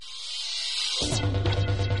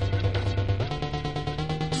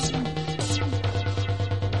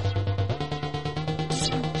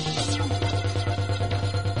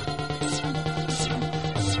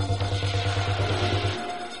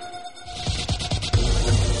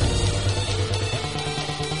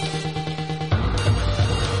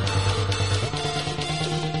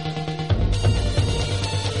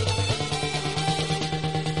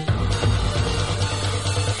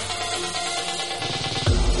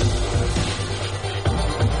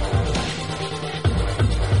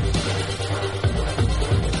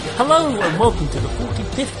Hello and welcome to the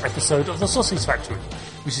 45th episode of The Sausage Factory,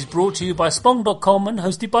 which is brought to you by Spong.com and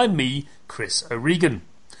hosted by me, Chris O'Regan.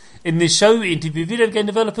 In this show, we interview video game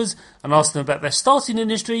developers and ask them about their starting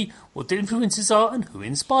industry, what their influences are and who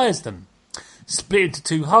inspires them. Split into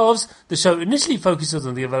two halves, the show initially focuses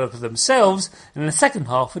on the developer themselves, and in the second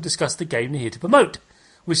half we discuss the game they're here to promote,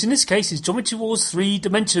 which in this case is Geometry Wars 3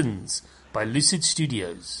 Dimensions by Lucid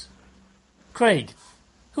Studios. Craig,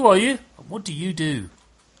 who are you and what do you do?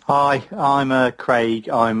 Hi, I'm Craig.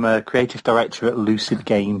 I'm a creative director at Lucid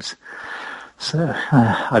Games. So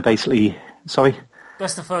I basically... Sorry?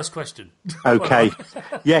 That's the first question. Okay.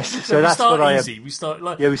 Yes, so that's what I... We start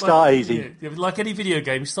easy. We start easy. Yeah, like any video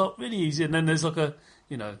game, we start really easy, and then there's like a,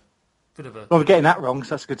 bit of a... Well, we're getting that wrong, so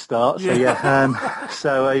that's a good start. So, yeah. I'm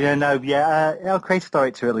creative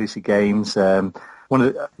director at Lucid Games. One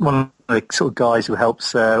of the sort of guys who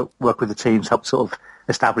helps work with the teams, helps sort of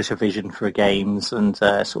establish a vision for games and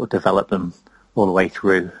sort of develop them all the way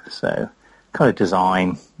through. So kind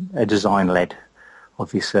of a design-led,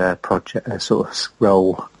 obvious project sort of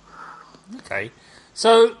role. Okay.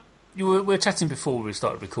 So we were chatting before we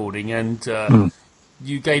started recording and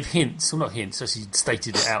you gave hints, well not hints, as you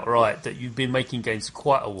stated it outright, that you've been making games for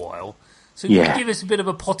quite a while. So can you give us a bit of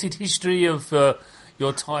a potted history of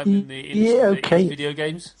your time in the industry, in video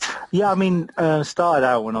games? Yeah, I mean, started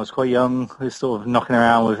out when I was quite young. I was sort of knocking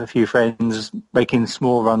around with a few friends, making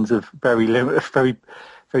small runs of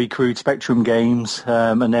very crude Spectrum games,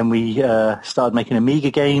 and then we started making Amiga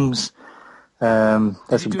games.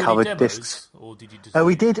 There's some covered discs. Or did you just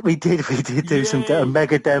we did do some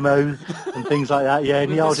mega demos and things like that. Yeah,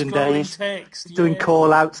 in the olden days, doing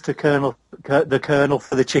call outs to the kernel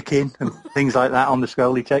for the chicken and things like that on the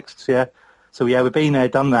scrolly texts. Yeah. So yeah, we've been there,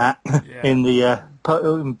 done that. Yeah. In the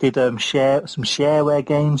did some shareware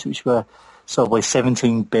games, which were sort of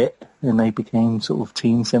 17-bit, and they became sort of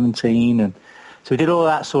Teen 17, and so we did all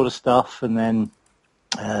that sort of stuff, and then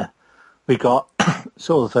we got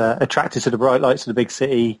sort of attracted to the bright lights of the big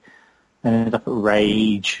city, and ended up at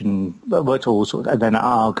Rage, and worked all sorts, and then at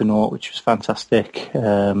Argonaut, which was fantastic.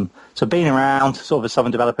 So being around, sort of a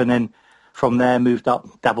Southern developer, and then from there, moved up,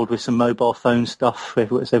 dabbled with some mobile phone stuff,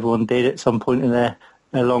 as everyone did at some point in their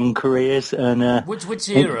long careers. And which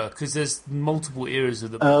era? Because there's multiple eras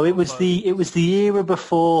of the. Oh, it was the era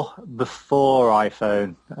before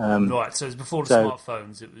iPhone. Right, so it was before the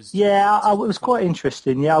smartphones. It was. Yeah, it was quite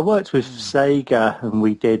interesting. Yeah, I worked with Sega, and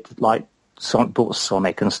we did brought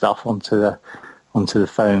Sonic and stuff onto the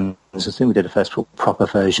phones. I think we did the first proper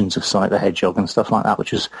versions of Sonic the Hedgehog and stuff like that,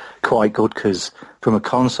 which was quite good because from a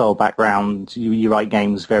console background, you write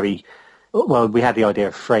games very well. We had the idea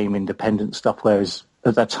of frame-independent stuff, whereas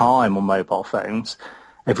at that time on mobile phones,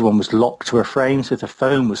 everyone was locked to a frame. So if the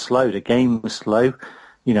phone was slow, the game was slow.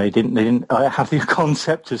 They didn't have the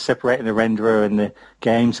concept of separating the renderer and the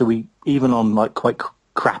game. So we, even on like quite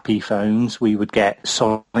crappy phones, we would get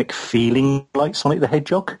Sonic feeling like Sonic the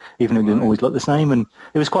Hedgehog, even though it didn't always look the same. And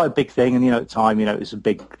it was quite a big thing. And, at the time, it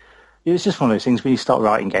was just one of those things when you start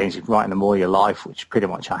writing games, you're writing them all your life, which pretty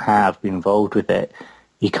much I have been involved with it.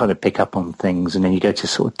 You kind of pick up on things, and then you go to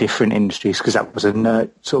sort of different industries, because that was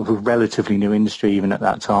sort of a relatively new industry even at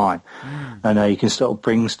that time. And you can sort of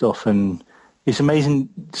bring stuff, and it's amazing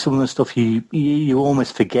some of the stuff you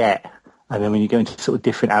almost forget. And then when you go into sort of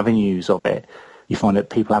different avenues of it, you find that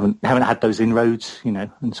people haven't had those inroads,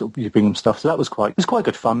 and sort of you bring them stuff. So it was quite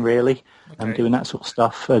good fun, really, doing that sort of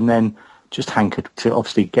stuff. And then just hankered to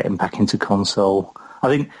obviously getting back into console. I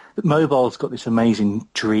think that mobile's got this amazing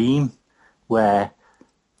dream where,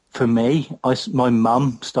 for me, my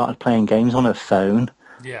mum started playing games on her phone.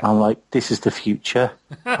 Yeah. I'm like, this is the future.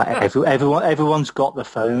 Everyone's got the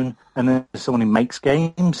phone, and then someone who makes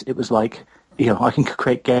games. It was like, I can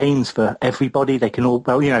create games for everybody. They can all,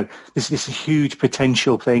 this is a huge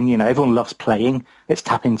potential thing. Everyone loves playing. Let's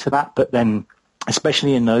tap into that. But then,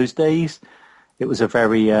 especially in those days, it was a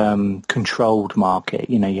very controlled market.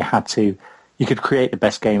 You could create the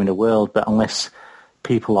best game in the world, but unless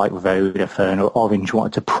people like Vodafone or Orange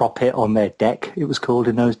wanted to prop it on their deck, it was called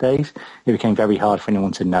in those days, it became very hard for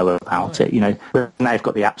anyone to know about it. But now they've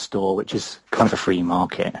got the App Store, which is kind of a free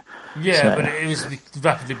market. Yeah, So, but it was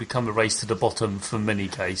rapidly become a race to the bottom for many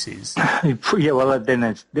cases. yeah, well,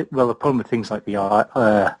 then the problem with things like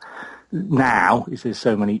VR now is there's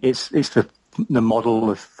so many. It's the model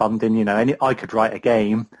of funding. You know, I could write a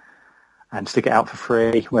game and stick it out for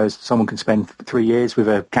free, whereas someone can spend 3 years with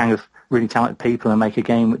a gang of really talented people and make a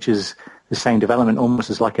game which is the same development almost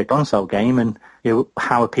as like a console game. And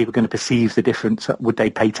how are people going to perceive the difference? Would they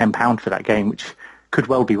pay £10 for that game, which could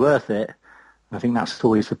well be worth it? I think that's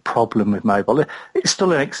always the problem with mobile. It's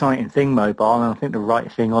still an exciting thing, mobile, and I think the right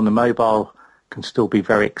thing on the mobile can still be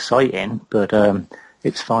very exciting, but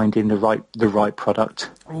it's finding the right product.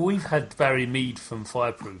 Well, we've had Barry Mead from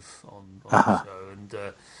Fireproof on the show, and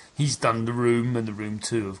he's done The Room and The Room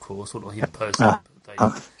 2, of course. Well, not him personally,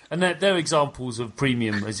 but and they're examples of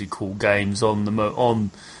premium, as you call, games on the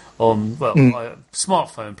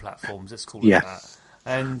smartphone platforms. Let's call it that.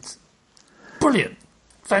 And brilliant,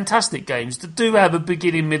 fantastic games that do have a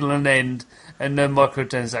beginning, middle, and end, and no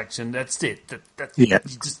microtransaction. That's it. That's you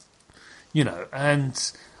just,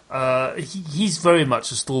 and he's very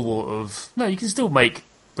much a stalwart of you can still make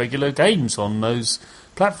regular games on those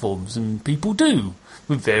platforms, and people do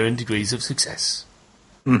with varying degrees of success.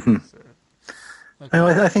 Mm-hmm. So, okay. No,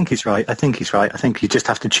 I think he's right. I think you just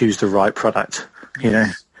have to choose the right product.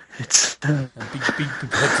 It's and be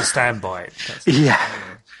prepared to stand by it.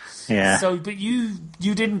 Yeah. So, but you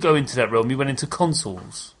didn't go into that realm. You went into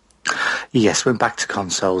consoles. Yes, went back to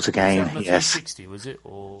consoles again. Was that on the 360, was it?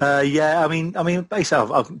 Or? Yeah. I mean,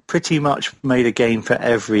 basically, I've pretty much made a game for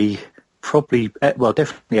definitely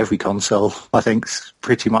every console. I think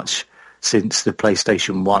pretty much since the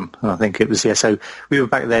PlayStation 1. And I think it was So we were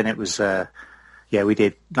back then. It was we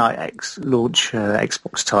did launch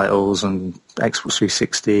Xbox titles and Xbox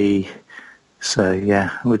 360. So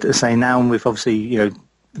yeah, we'd say now we've obviously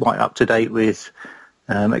right up to date with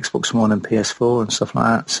Xbox One and PS4 and stuff like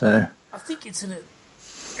that. So I think it's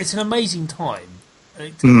an amazing time.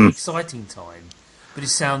 It's an exciting time, but it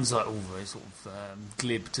sounds like very sort of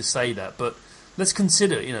glib to say that. But let's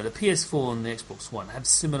consider, the PS4 and the Xbox One have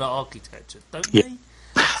similar architecture, don't they?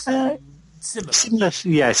 Similar.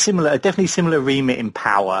 Similar. Definitely similar remit in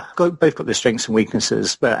power. Both got their strengths and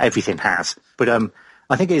weaknesses, but everything has. But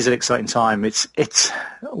I think it is an exciting time. It's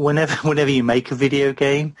whenever you make a video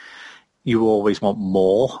game, you always want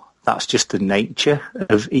more. That's just the nature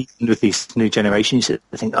of even with these new generations. You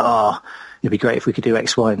think, it'd be great if we could do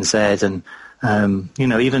X, Y, and Z, and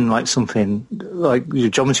even like something like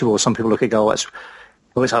Geometry Wars. Some people look at it and go,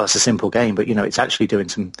 that's a simple game, but it's actually doing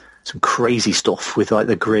some crazy stuff with like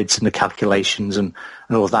the grids and the calculations and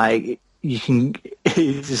all of that.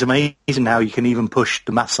 It's amazing how you can even push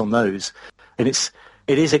the maths on those, and it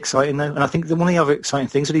is exciting though. And I think one of the other exciting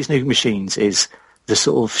things with these new machines is the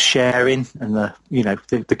sort of sharing and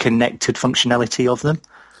the connected functionality of them.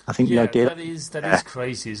 I think the idea that is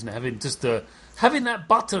crazy, isn't it? Having that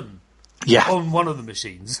button on one of the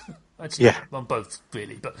machines. Actually, on both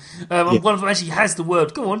really, but one of them actually has the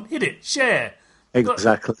word. Go on, hit it, share.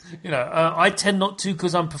 Exactly. I tend not to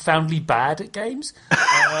because I'm profoundly bad at games,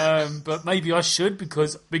 but maybe I should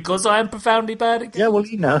because I am profoundly bad at games. Yeah,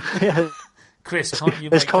 well, Chris, can't you?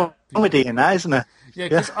 There's comedy in that, isn't there? Yeah,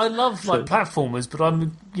 because I love platformers, but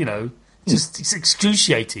I'm just it's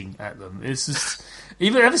excruciating at them. It's just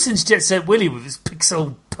even ever since Jet Set Willy with his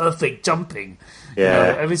pixel perfect jumping.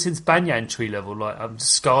 Yeah. Ever since Banyan Tree level, I'm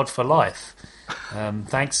scarred for life.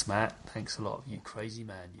 Thanks, Matt. Thanks a lot, you crazy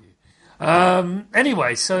man, you.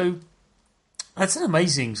 Anyway, so that's an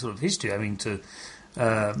amazing sort of history. I mean, to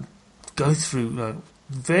go through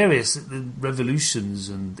various revolutions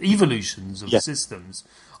and evolutions of systems.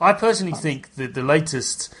 I personally think that the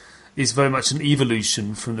latest is very much an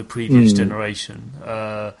evolution from the previous generation.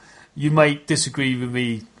 You may disagree with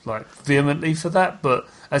me vehemently for that, but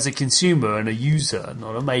as a consumer and a user,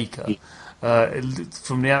 not a maker,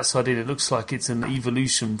 from the outside in, it looks like it's an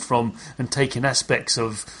evolution from and taking aspects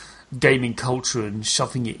of gaming culture and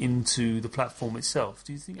shoving it into the platform itself.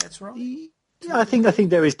 Do you think that's right? Yeah, I think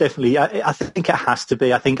there is definitely. I think it has to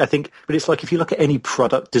be. I think. But it's like if you look at any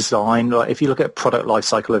product design, or if you look at product life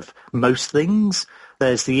cycle of most things,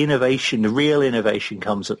 there's the innovation. The real innovation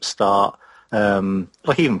comes at the start.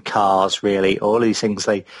 Like even cars, really, all these things.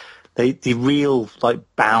 The real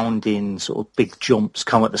bounding sort of big jumps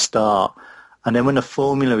come at the start, and then when the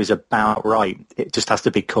formula is about right, it just has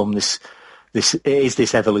to become this. It is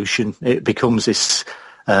this evolution. It becomes this.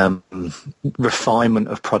 Refinement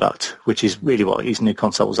of product, which is really what these new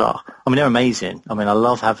consoles are. I mean, they're amazing. I mean, I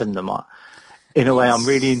love having them. In a way, I'm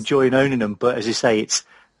really enjoying owning them. But as you say,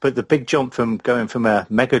 but the big jump from going from a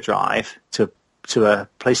Mega Drive to a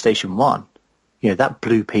PlayStation 1 that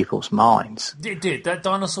blew people's minds. It did. That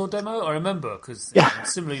dinosaur demo, I remember, because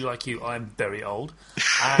similarly like you, I'm very old,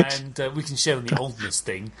 and we can share on the oldness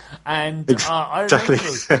thing. And I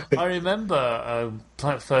remember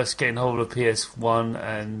first getting hold of PS1,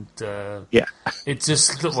 and it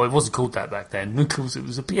just looked, it wasn't called that back then, because it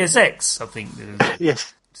was a PSX, I think.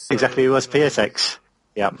 Yes, so, exactly. It was PSX.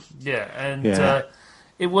 Yeah. Yeah, and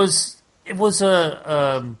it was a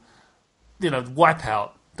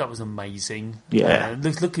Wipeout. That was amazing. Yeah.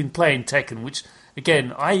 Playing Tekken, which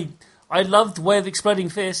again I loved Way of Exploding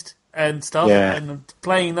Fist and stuff, and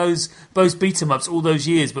playing those beat 'em ups all those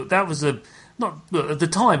years. But that was at the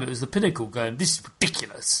time it was the pinnacle. Going, this is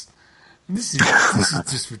ridiculous. This is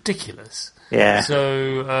just ridiculous. Yeah.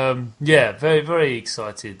 So very very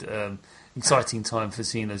excited. Exciting time for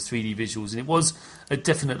seeing those 3D visuals, and it was a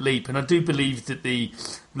definite leap. And I do believe that the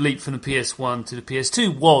leap from the PS1 to the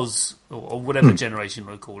PS2 was, or whatever generation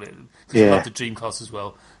I call it, because I love the Dreamcast as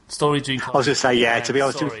well. Dreamcast. I was going to say, to be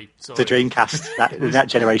honest, the Dreamcast, that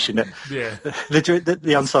generation,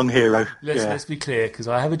 the unsung hero. Let's be clear, because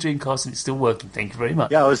I have a Dreamcast and it's still working. Thank you very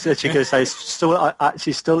much. Yeah, I was actually going to say,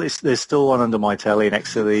 there's still one under my telly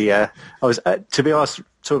next to the. To be honest,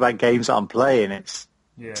 talking about games that I'm playing,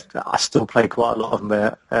 I still play quite a lot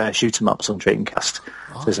of shoot 'em ups on Dreamcast.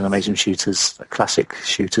 There's an amazing classic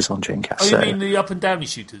shooters on Dreamcast. Oh, you mean the up and downy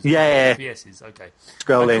shooters? Yeah. PSs, okay.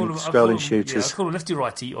 Scrolling shooters. Yeah, I call them lefty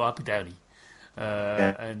righty or up and downy.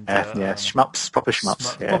 Shmups, proper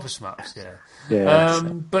shmups. Proper shmups, yeah.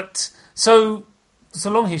 But so it's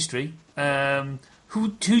a long history. Who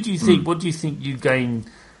do you think? What do you think you gain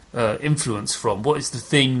influence from? What is the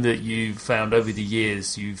thing that you've found over the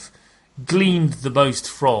years you've gleaned the most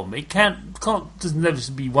from? It doesn't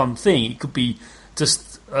never be one thing. It could be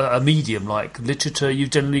just a medium like literature you've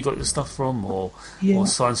generally got your stuff from, or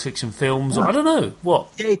science fiction films, or I don't know what.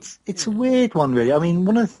 It's a weird one, really. I mean,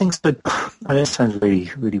 one of the things that I know it sounds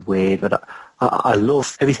really really weird, but I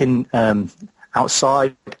love everything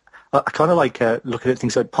outside. I kind of like looking at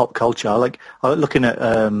things like pop culture. I like looking at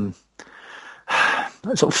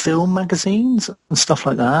sort of film magazines and stuff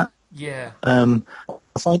like that. Yeah.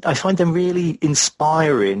 I find them really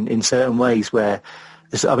inspiring in certain ways where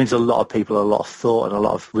there's a lot of people, a lot of thought, and a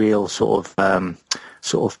lot of real sort of I'm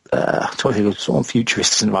trying to think of sort of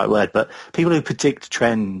futurist isn't the right word, but people who predict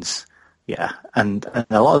trends, and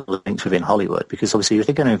a lot of the links within Hollywood, because obviously if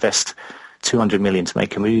they're going to invest $200 million to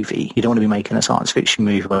make a movie, you don't want to be making a science fiction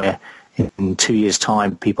movie where in 2 years'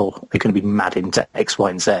 time people are going to be mad into X, Y,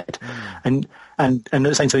 and Z. And at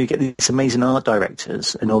the same time, you get these amazing art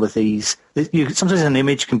directors and all of these. Sometimes an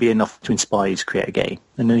image can be enough to inspire you to create a game.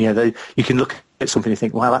 And then, you can look at something and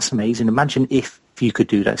think, wow, that's amazing. Imagine if you could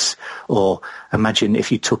do this. Or imagine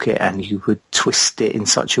if you took it and you would twist it in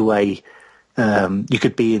such a way you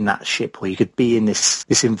could be in that ship, or you could be in this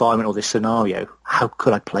environment or this scenario. How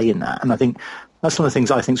could I play in that? And I think that's one of the things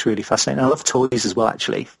I think is really fascinating. I love toys as well,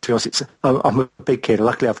 actually. To be honest, I'm a big kid.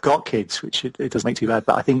 Luckily, I've got kids, which it doesn't make too bad.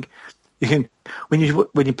 But I think you can, when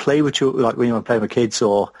you play with when you want to play with kids,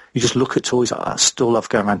 or you just look at toys, I still love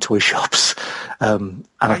going around toy shops. And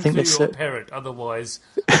I think that's your parent, otherwise.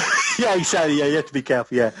 Yeah, exactly. Yeah, you have to be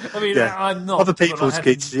careful. Yeah, I mean, I'm not other people's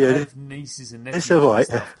kids. I have nieces and nephews. It's all right.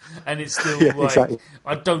 And stuff, and it's still exactly.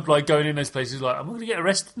 I don't like going in those places. Like, am I going to get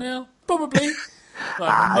arrested now? Probably.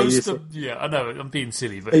 I know I'm being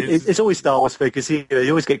silly, but it's always Star Wars figures. You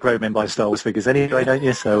always get grown men by Star Wars figures anyway, don't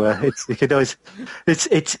you? So you can always.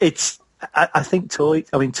 It's. I think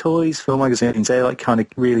toys, film magazines, they kind of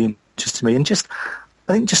really interest me, and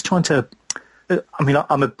I think just trying to.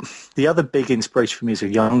 The other big inspiration for me as a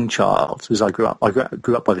young child was I grew up by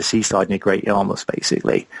the seaside near Great Yarmouth,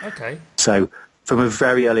 basically. Okay. So from a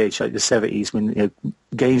very early age, like the 70s, when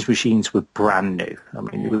games machines were brand new. I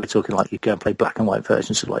mean, we were talking like you go and play black and white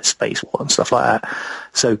versions of like Space War and stuff like that.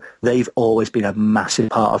 So they've always been a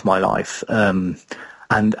massive part of my life.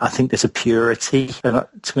 And I think there's a purity. And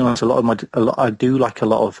to be honest, I do like a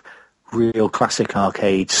lot of real classic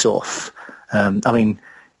arcade stuff. And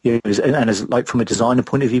as like from a designer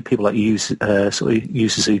point of view, people like Yu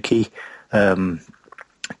Suzuki,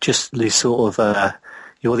 just this sort of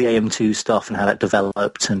all the AM2 stuff and how that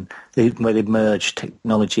developed, and where they merged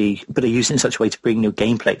technology, but they used it in such a way to bring new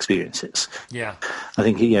gameplay experiences. Yeah, I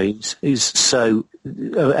think it's so.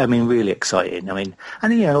 Really exciting. And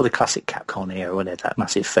all the classic Capcom era, when they had that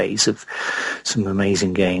massive phase of some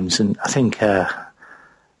amazing games, and I think they're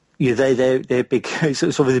big. It's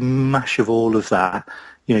sort of the mash of all of that.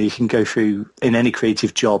 You can go through in any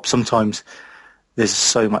creative job. Sometimes there's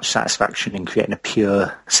so much satisfaction in creating a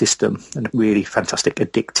pure system and a really fantastic,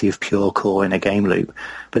 addictive, pure core in a game loop.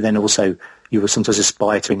 But then also you will sometimes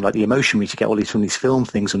aspire to, like the emotion we to get all these from these film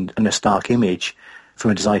things and a stark image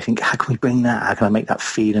from a design. You think, how can we bring that? How can I make that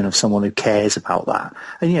feeling of someone who cares about that?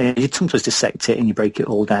 And you sometimes dissect it and you break it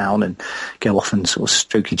all down and go off and sort of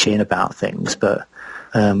stroke your chin about things. But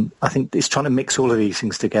I think it's trying to mix all of these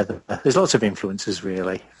things together. There's lots of influences,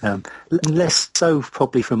 really. Less so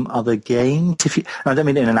probably from other games. I don't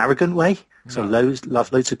mean it in an arrogant way. So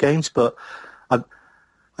love loads of games, but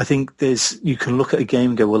I think you can look at a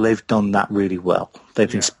game and go, well, they've done that really well. They've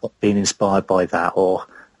been inspired by that,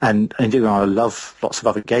 and I love lots of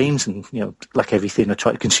other games, and like everything, I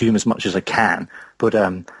try to consume as much as I can. But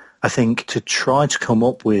I think to try to come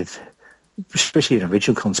up with, especially an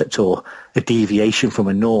original concept or a deviation from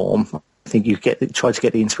a norm, I think you try to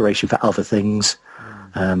get the inspiration for other things.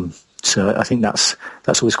 So I think that's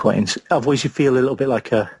always quite. Otherwise, you feel a little bit like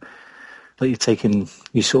you're taking,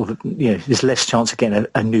 there's less chance of getting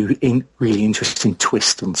a new, really interesting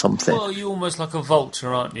twist on something. Well, you're almost like a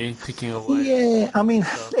vulture, aren't you? Picking away. Yeah, I mean,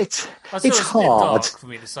 it's hard. It's a bit dark for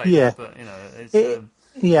me to say, but it's.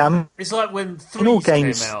 It's like when Threes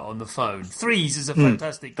came out on the phone. Threes is a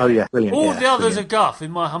fantastic game. Oh, yeah, brilliant. All the others are guff, in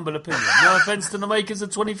my humble opinion. No offence to the makers of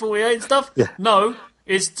 2048 and stuff. Yeah. No,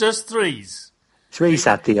 it's just Threes. Threes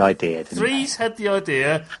had the idea, Threes had the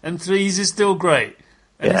idea, and Threes is still great.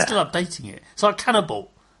 And they're still updating it. It's like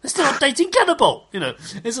Cannibal. They're still updating Cannibal.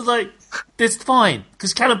 It's like, it's fine.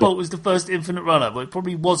 Because Cannibal was the first Infinite Runner, but it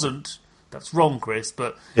probably wasn't. That's wrong, Chris,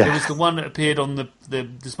 but it was the one that appeared on the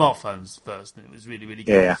smartphones first, and it was really, really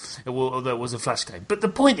good. Although it was a flash game. But the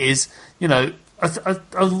point is, I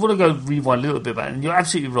want to go rewind a little bit back, and you're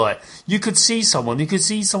absolutely right. You could see someone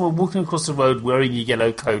walking across the road wearing a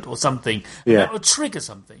yellow coat or something, that would trigger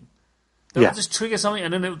something. They'll just trigger something,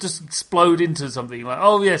 and then it'll just explode into something like,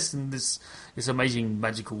 oh yes, and this amazing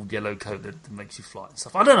magical yellow coat that makes you fly and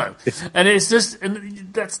stuff. I don't know, and it's just,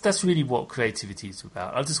 and that's really what creativity is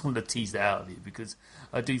about. I just wanted to tease that out of you because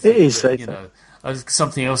I do think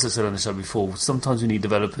something else I said on the show before. Sometimes we need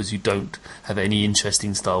developers who don't have any interest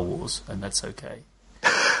in Star Wars, and that's okay.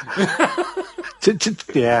 I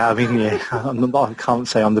can't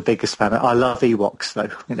say I'm the biggest fan. I love Ewoks, though. I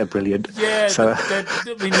think they're brilliant. Yeah, so.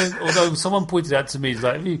 Although someone pointed out to me,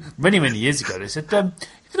 like many, many years ago, they said, "Have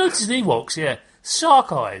you noticed Ewoks? Yeah,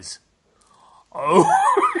 shark eyes." Oh,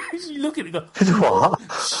 you look at it, and go, what?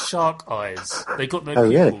 Shark eyes. They got no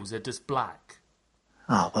pupils. Really? They're just black.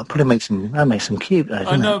 Oh, well, probably makes them cute, though.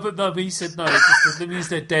 I know, but he said no. That means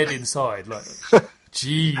they're dead inside. Like.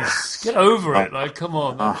 Jeez, get over it! Like, come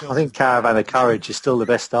on. I think Caravan of Courage is still the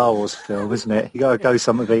best Star Wars film, isn't it? You got to go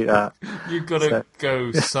some to beat that. You've got to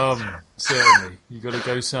go some, certainly. You've got to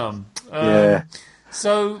go some.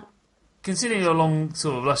 So, considering your long,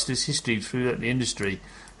 sort of lustrous history through the industry,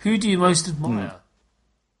 who do you most admire?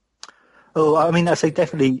 Oh, I mean, I say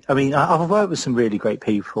definitely. I mean, I've worked with some really great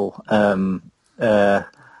people, and to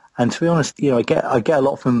be honest, I get a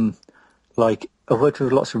lot from I've worked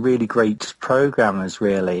with lots of really great programmers,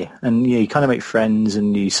 really, and you kind of make friends,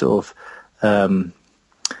 and you sort of.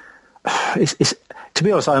 It's to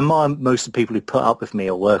be honest, I admire most of the people who put up with me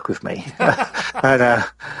or work with me, but I've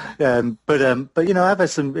had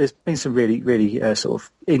some. There's been some really, really sort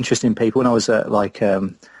of interesting people. When I was at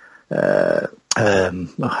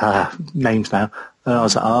names now, when I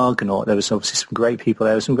was at Argonaut, there was obviously some great people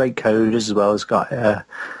there. There were some great coders as well. There's a guy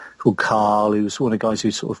called Carl, who was one of the guys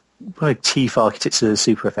who sort of one of the chief architects of the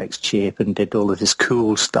Super FX chip and did all of this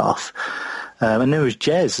cool stuff. And there was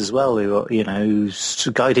Jez as well, who who's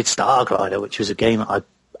guided Starglider, which was a game that I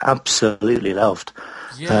absolutely loved.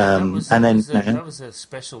 Yeah, that was a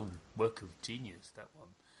special work of genius. That one.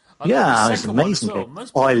 It was amazing.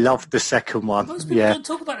 I loved the second one. Most people don't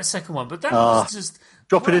talk about the second one, but that was just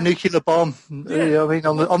dropping a nuclear bomb. Yeah.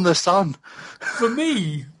 On the sun. For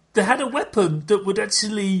me, they had a weapon that would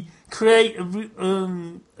actually create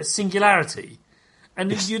a singularity,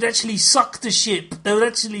 and you'd actually suck the ship.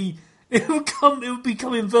 It would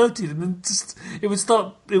become inverted, and then it would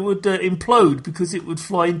implode because it would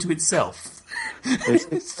fly into itself.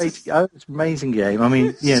 It's an amazing game. I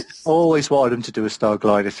mean, always wanted them to do a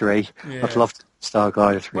Starglider 3. Yeah. I'd love to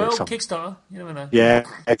Starglider 3. Well, Kickstarter, you never know. Yeah,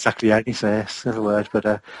 exactly. Yeah, you say a word, but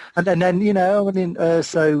and then I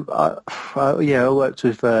worked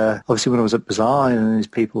with obviously when I was at Bazaar, and there's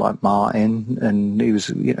people like Martin, and he was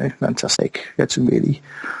fantastic. He had some really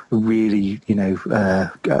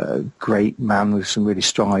great man with some really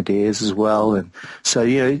strong ideas as well, and so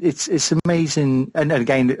it's amazing. And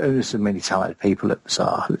again, there's so many talented people at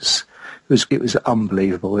Bazaar. It was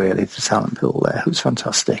unbelievable, really. The talent pool there, it was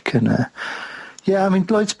fantastic, and. Yeah, I mean,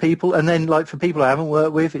 loads of people, and then for people I haven't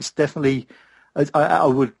worked with, it's definitely I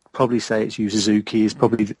would probably say it's Yu Suzuki is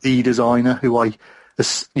probably the designer who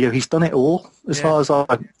he's done it all as far as I'm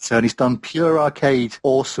concerned. He's done pure arcade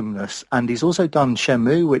awesomeness, and he's also done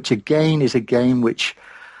Shenmue, which again is a game which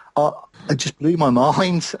it just blew my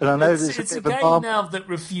mind. And I know it's a game now that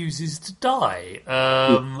refuses to die,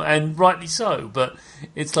 and rightly so. But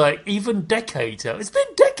it's like even decades out. It's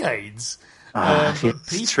been decades.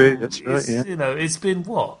 It's true. That's right. Yeah. It's been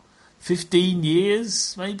what, 15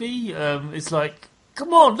 years maybe. It's like,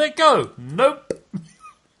 come on, let go. Nope.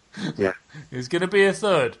 Yeah. There's going to be a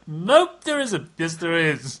third. Nope, there isn't. Yes, there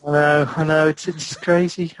is. I know. It's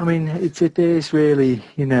crazy. I mean, it is really.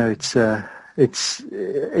 It's one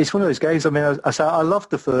of those games. I mean, I loved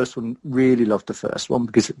the first one. Really loved the first one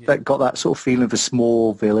because that got that sort of feeling of a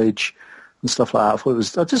small village and stuff like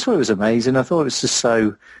that. I just thought it was amazing. I thought it was just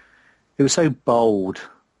so. It was so bold.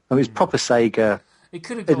 I mean, it was proper Sega. It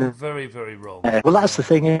could have gone very, very wrong. Well, that's the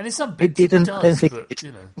thing. And it's some bits it does, but.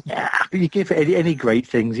 Yeah, but you give it any great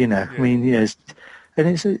things, Yeah. I mean,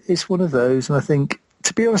 and it's one of those. And I think,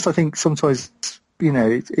 to be honest, sometimes,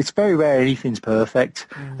 it's very rare anything's perfect.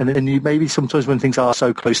 And you maybe sometimes when things are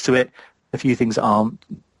so close to it, a few things aren't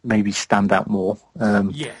maybe stand out more.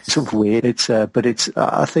 It's sort of weird.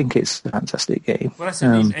 I think it's a fantastic game. Well, that's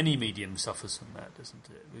any medium suffers from that, doesn't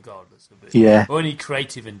it? Regardless of it. Yeah. Or any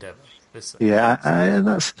creative endeavour. Yeah,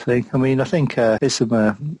 that's the thing. I mean, I think there's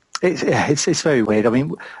some. It's very weird. I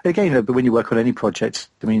mean, again, when you work on any project,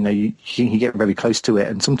 I mean, you get very close to it,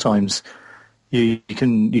 and sometimes you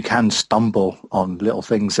can stumble on little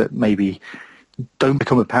things that maybe don't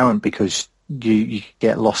become apparent because you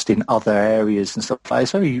get lost in other areas and stuff like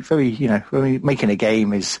that. It's very, very, making a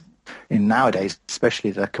game is, in nowadays,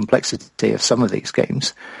 especially the complexity of some of these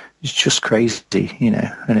games, it's just crazy,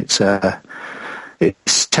 and it's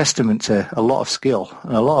testament to a lot of skill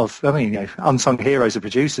and a lot of, unsung heroes of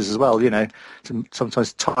producers as well, to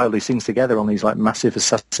sometimes tie all these things together on these like massive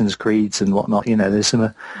Assassin's Creeds and whatnot, there's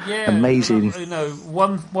some amazing...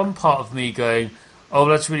 One part of me going, oh,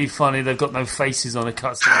 that's really funny, they've got no faces on a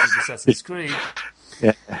cutscene of Assassin's Creed.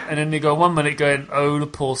 Yeah. And then they go 1 minute going, oh, the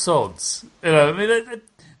poor sods. They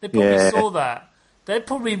probably saw that. They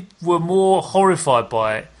probably were more horrified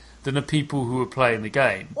by it than the people who were playing the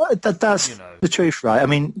game. Well, that's the truth, right? I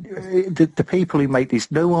mean, the people who make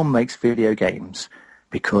these, no one makes video games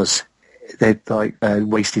because they're like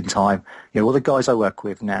wasting time. All the guys I work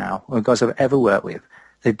with now, or the guys I've ever worked with,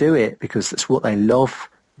 they do it because that's what they love.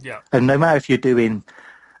 Yeah. And no matter if you're doing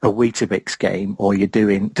a Weetabix game or you're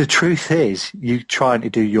doing, the truth is you're trying to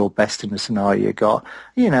do your best in the scenario you got,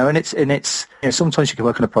 and it's sometimes you can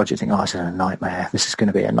work on a project and think, oh, it's a nightmare. This is going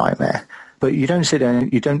to be a nightmare. But you don't sit there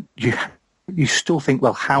and you still think,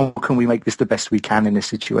 well, how can we make this the best we can in this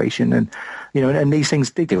situation? And, and these things,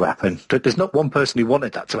 they do happen. There's not one person who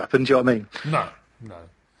wanted that to happen, do you know what I mean? No.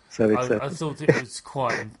 So I thought it was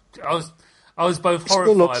quite... I was both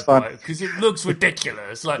horrified by it because it looks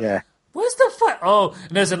ridiculous. Like, where's the fact? Oh,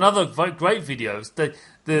 and there's another great video.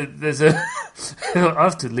 There's a... I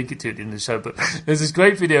have to link it to it in the show, but there's this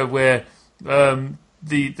great video where...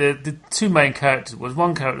 The two main characters,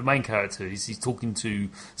 the main character, he's talking to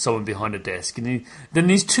someone behind a desk, and then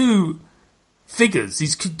these two figures,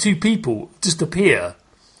 these two people just appear,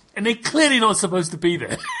 and they're clearly not supposed to be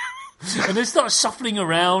there. And they start shuffling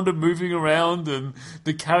around and moving around, and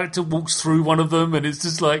the character walks through one of them, and it's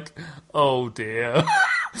just like, oh dear.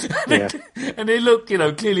 And they look,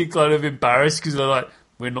 clearly kind of embarrassed because they're like,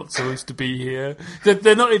 we're not supposed to be here.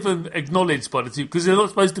 They're not even acknowledged by the two because they're not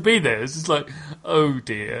supposed to be there. It's just like, oh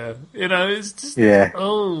dear, it's just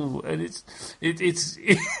oh, and it's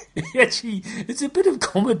actually it's a bit of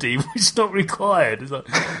comedy which is not required. It's like,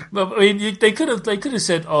 I mean, they could have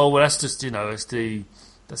said, oh well, that's just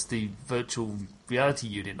that's the virtual reality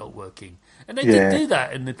unit not working. And they did do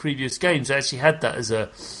that in the previous games. They actually had that as their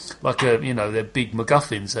big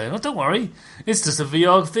MacGuffin saying, oh, don't worry, it's just a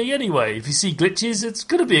VR thing anyway. If you see glitches, it's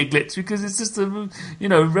going to be a glitch because it's just a,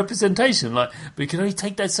 representation. Like, but you can only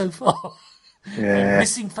take that so far. Yeah. And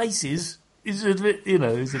missing faces is a bit,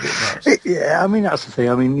 is a bit much. Yeah, I mean, that's the thing.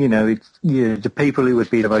 I mean, the people who would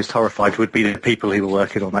be the most horrified would be the people who were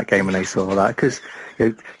working on that game when they saw that because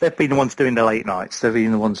they've been the ones doing the late nights. They've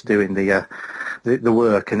been the ones doing the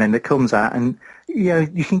work, and then it comes out, and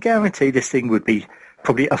you can guarantee this thing would be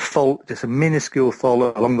probably a fault, just a minuscule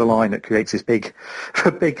fault along the line that creates this big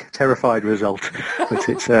terrified result. But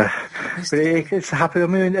it's happy. I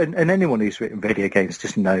mean, and anyone who's written video games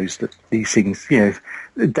just knows that these things,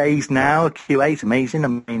 days now, QA is amazing. I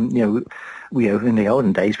mean, in the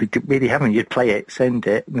olden days, we really haven't. You'd play it, send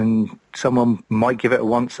it, and someone might give it a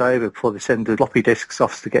once over before they send the floppy disks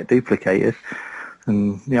off to get duplicated.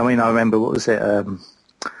 And I remember what was it?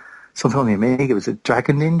 something on the Amiga. It was a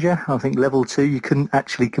Dragon Ninja. I think level 2 you couldn't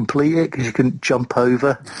actually complete it because you couldn't jump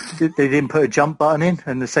over. They didn't put a jump button in,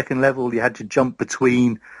 and the second level you had to jump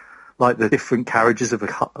between like the different carriages of I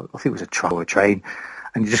think it was a truck or a train,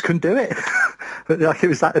 and you just couldn't do it. But like it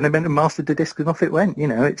was that, and they meant to master the disc, and off it went.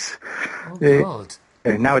 It's God.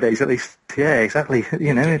 Nowadays at least, yeah, exactly. But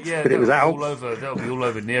it was out. That'll be all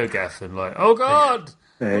over NeoGAF and like, oh God,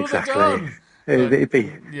 what exactly. have they done? It'd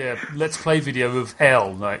be let's play video of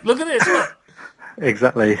hell. Like, look at this. Look.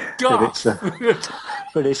 Exactly. God.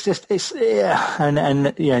 But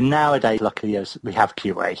and nowadays luckily we have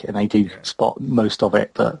QA and they do spot most of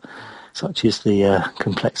it, but such is the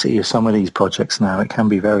complexity of some of these projects now. It can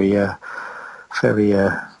be very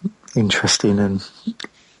interesting and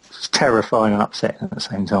terrifying and upsetting at the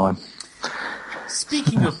same time.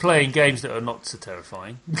 Speaking of playing games that are not so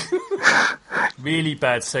terrifying, really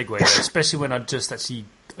bad segue though, especially when I just actually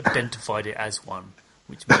identified it as one,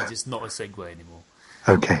 which means it's not a segue anymore.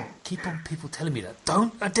 Okay. Keep on people telling me that.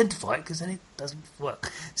 Don't identify it because then it doesn't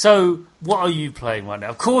work. So, what are you playing right now?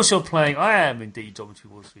 Of course you're playing, I am indeed Geometry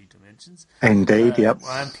Wars 3 Dimensions. Indeed, yep.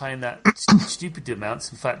 I am playing that stupid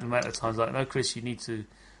amounts. In fact, the amount of times like, no, Chris, you need to,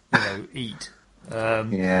 eat. Tell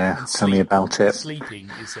me about it. Sleeping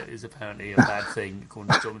is apparently a bad thing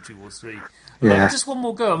according to Geometry Wars 3. Yeah. Just one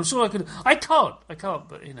more go. I'm sure I could. I can't,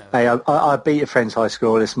 but Hey, I beat a friend's high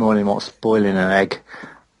score this morning whilst boiling an egg.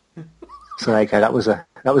 So okay, that was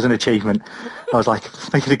an achievement. I was like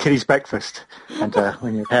making the kiddies breakfast, and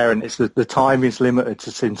when you're a parent, it's the time is limited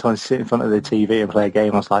to sometimes sit in front of the TV and play a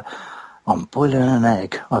game. I was like, I'm boiling an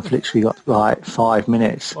egg. I've literally got like 5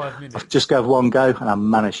 minutes. I've just got one go, and I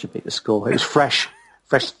managed to beat the score. It was fresh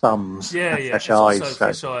thumbs, fresh eyes.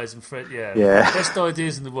 Fresh eyes and fresh, Best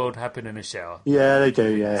ideas in the world happen in a shower. Yeah, they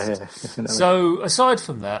do. Yeah. So aside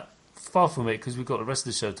from that, far from it, because we've got the rest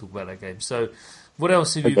of the show to talk about that game. So. What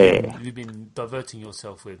else have you been diverting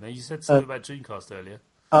yourself with? Now, you said something about Dreamcast earlier.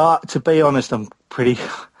 To be honest, I'm pretty...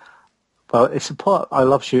 Well, it's a part... I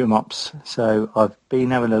love shoot-em-ups, so I've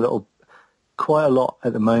been having quite a lot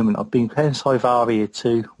at the moment. I've been playing Cyvaria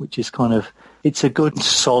 2, which is kind of... It's a good,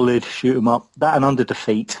 solid shoot-em-up. That and Under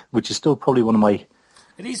Defeat, which is still probably one of my...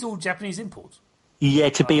 Are these all Japanese imports? Yeah,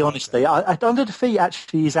 to be honest, Under Defeat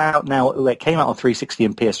actually is out now. It came out on 360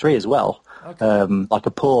 and PS3 as well. Okay. Like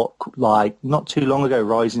a port, like not too long ago,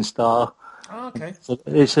 Rising Star. Oh, okay. So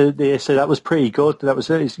that was pretty good.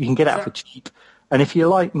 You can get it out for cheap. And if you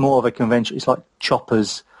like more of a convention, it's like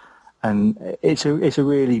Choppers, and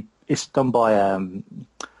it's done by a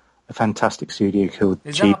fantastic studio called.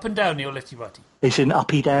 Is that up and down or lefty righty? It's an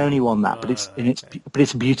uppy downy one but it's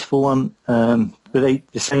a beautiful one. But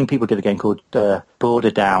the same people did a game called Border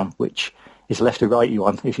Down, which is a lefty righty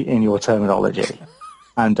one in your terminology,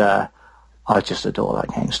 and. I just adore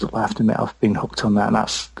that game still, I have to admit. I've been hooked on that, and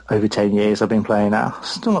that's over 10 years I've been playing that.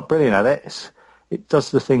 Still not brilliant at it. It does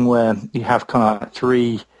the thing where you have kind of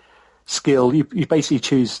 3 skill. You basically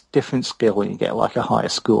choose different skill and you get like a higher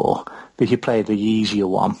score. But if you play the easier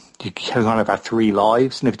one, you kind of have 3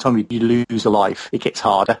 lives, and every time you lose a life, it gets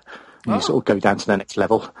harder. And you sort of go down to the next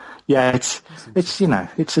level. Yeah, it's a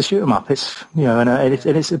shoot 'em up. It's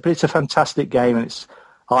it's a fantastic game, and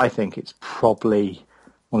I think it's probably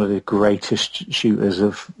one of the greatest shooters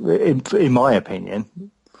in my opinion,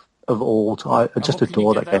 of all time. I just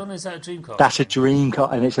adore that game. Is that a Dreamcast? That's a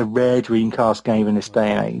Dreamcast, and it's a rare Dreamcast game in this day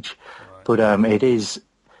and age. Right. But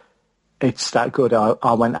it's that good.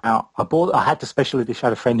 I went out. I had the special edition. I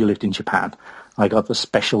had a friend who lived in Japan. I got the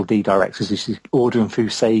special D directors. This is ordering through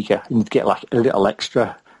Sega, and you'd get like a little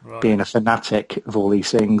extra. Right. Being a fanatic of all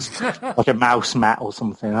these things, like a mouse mat or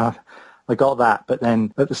something. I got that, but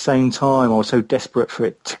then at the same time I was so desperate for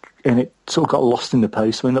it, and it sort of got lost in the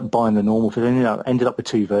post. So I ended up buying the normal, but ended up with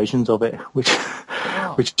 2 versions of it, which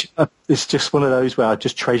is just one of those where I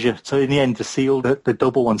just treasure. So in the end, the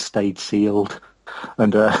double one stayed sealed,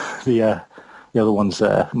 and the other one's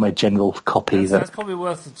my general copy. That's probably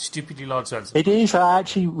worth a stupidly large ransom. It is.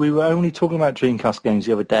 We were only talking about Dreamcast games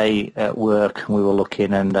the other day at work, and we were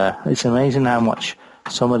looking, and it's amazing how much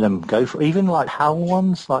some of them go for. Even like HAL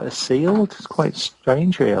ones, like are sealed. It's quite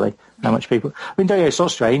strange, really, how much people. I mean, it's not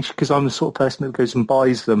strange because I'm the sort of person that goes and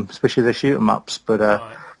buys them, especially the shoot 'em ups. But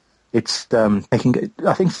it's they can get.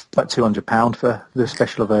 I think it's about £200 for the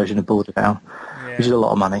special version of Border Down, which is a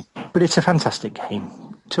lot of money. But it's a fantastic game.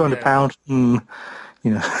 £200,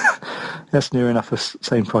 that's near enough the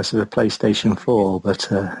same price as a PlayStation 4. But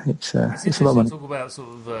it's a lot of money. Talk about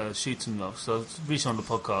sort of shoot 'em ups. So recently on the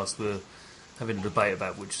podcast, we're having a debate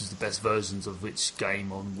about which was the best versions of which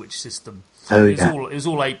game on which system. Oh, it was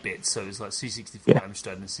all 8 bits, so it was like C64,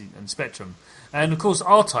 Amstrad, and Spectrum. And of course,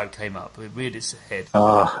 R-Type came up. It reared its head,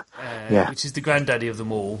 which is the granddaddy of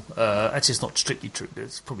them all. Actually, it's not strictly true.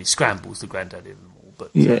 It's probably Scramble's the granddaddy of them all. But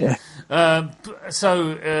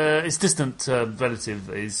its distant relative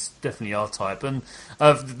is definitely R-Type, and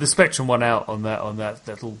the Spectrum won out on that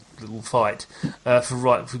little fight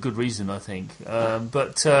for good reason, I think.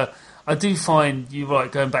 But I do find you're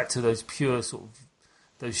right, going back to those pure sort of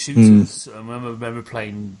those shooters. I remember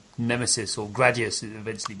playing Nemesis or Gradius. It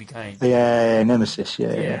eventually became Nemesis. Yeah.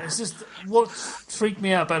 It's just what freaked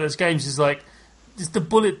me out about those games is like. Just the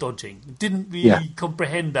bullet dodging. Didn't really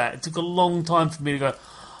comprehend that. It took a long time for me to go,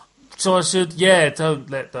 so I should, don't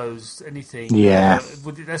let those, anything. Yeah.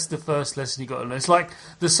 That's the first lesson you got to learn. It's like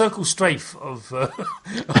the circle strafe of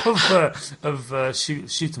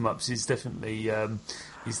shoot 'em ups is definitely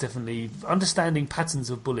understanding patterns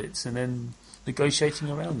of bullets and then negotiating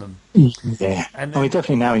around them. Yeah. And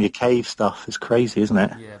definitely now in your cave stuff is crazy, isn't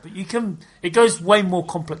it? Yeah, but it goes way more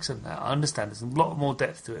complex than that. I understand there's a lot more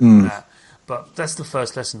depth to it than that. But that's the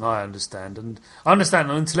first lesson I understand. And I understand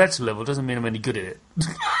on an intellectual level doesn't mean I'm any good at it.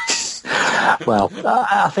 Well,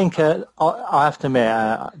 I think I have to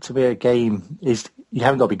admit, to be a game, is you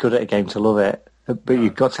haven't got to be good at a game to love it. But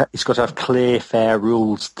it's got to have clear, fair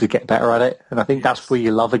rules to get better at it. And I think that's where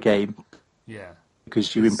you love a game. Yeah.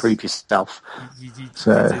 Because you improve yourself.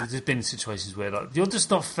 There's been situations where like you're just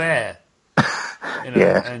not fair.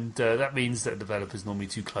 And that means that developers normally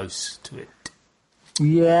too close to it.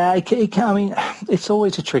 Yeah, it can. I mean, it's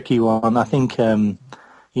always a tricky one. I think,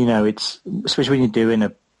 it's especially when you're doing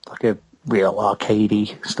a real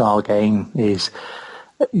arcadey style game, is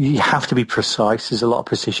you have to be precise. There's a lot of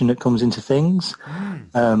precision that comes into things,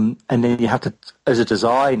 and then you have to, as a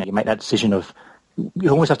designer, you make that decision of you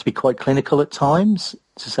almost have to be quite clinical at times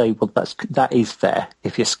to say, well, that is fair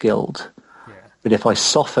if you're skilled. Yeah. But if I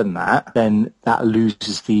soften that, then that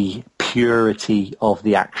loses the purity of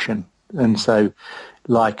the action. And so,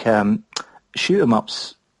 like, shoot 'em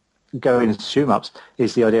ups, going into shoot 'em ups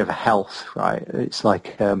is the idea of health, right? It's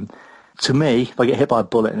like, to me, if I get hit by a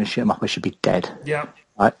bullet in a shoot 'em up, I should be dead. Yeah.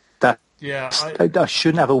 Right? I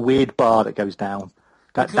shouldn't have a weird bar that goes down.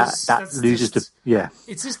 That loses the. Yeah.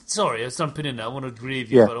 It's just, sorry, I was jumping in there. I want to agree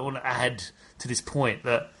with you, but I want to add to this point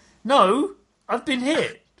that, no, I've been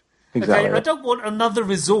hit. Exactly. Okay? I don't want another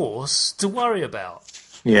resource to worry about.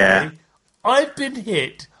 Yeah. Okay? I've been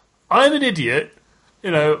hit. I'm an idiot,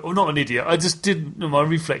 or not an idiot. I just didn't. My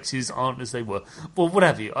reflexes aren't as they were. Well, what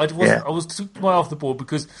have you? I was took my off the board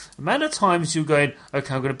because the amount of times you're going,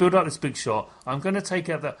 okay, I'm going to build up this big shot. I'm going to take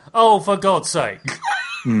out that. Oh, for God's sake!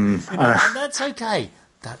 And that's okay.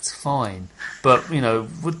 That's fine. But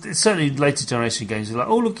certainly later generation games are like,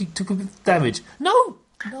 oh look, he took a bit of damage. No.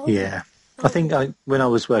 Yeah, I think when I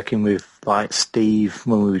was working with like Steve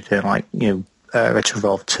when we were doing Retro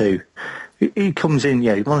Evolve 2. He comes in,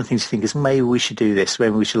 one of the things you think is maybe we should do this,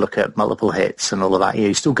 maybe we should look at multiple hits and all of that.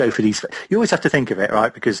 You still go for these. You always have to think of it,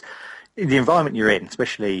 right? Because in the environment you're in,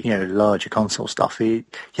 especially, larger console stuff, you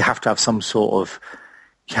have to have some sort of,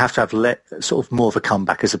 sort of more of a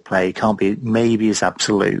comeback as a player. It can't be maybe as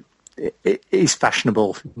absolute. It is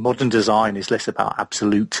fashionable. Modern design is less about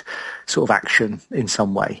absolute sort of action in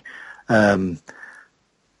some way. But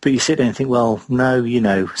you sit there and think, well, no,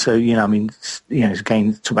 so, again,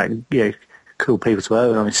 talk about, cool people to work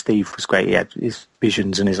with. I mean, Steve was great. He had his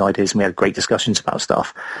visions and his ideas, and we had great discussions about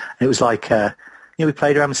stuff. And it was like, we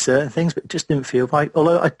played around with certain things, but it just didn't feel right.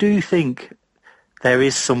 Although I do think there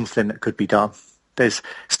is something that could be done. It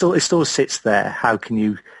still sits there. How can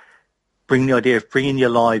you bring the idea of bringing your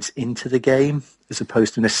lives into the game as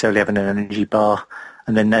opposed to necessarily having an energy bar?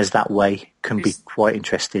 And then there's that way can be quite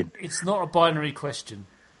interesting. It's not a binary question.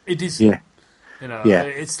 It is. Yeah.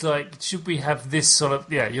 It's like, should we have this sort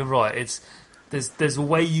of? Yeah, you're right. There's a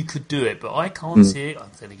way you could do it, but I can't see it.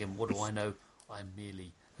 I'm saying again, what do I know? I'm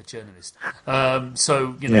merely a journalist.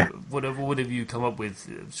 Whatever you come up with,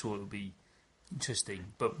 I'm sure it'll be interesting.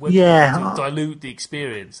 But when you dilute the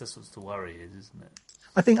experience, that's what's the worry is, isn't it?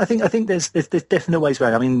 I think there's definite ways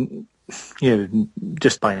around. I mean,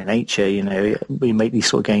 just by nature, when you make these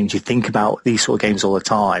sort of games, you think about these sort of games all the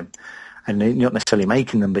time. And you're not necessarily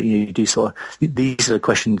making them, but you do sort of. These are the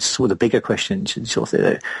questions, sort of the bigger questions. Sort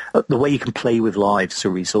of the way you can play with lives as a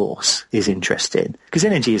resource is interesting because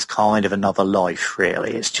energy is kind of another life,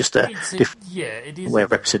 really. It's just a different way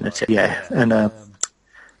of representing it. Yeah, and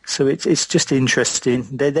so it's just interesting.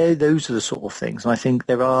 Those are the sort of things, and I think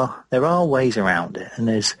there are ways around it, and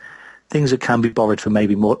there's things that can be borrowed from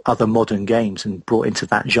maybe more other modern games and brought into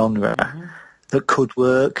that genre. that could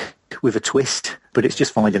work with a twist, but it's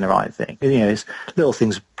just finding the right thing. You know, there's little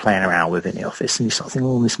things playing around with in the office, and you start thinking,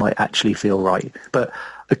 oh, this might actually feel right. But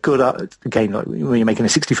a good game, like when you're making a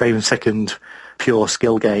 60 frame a second pure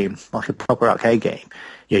skill game, like a proper arcade game,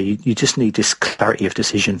 you just need this clarity of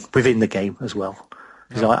decision within the game as well.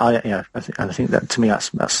 Because I think that, to me,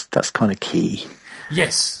 that's kind of key.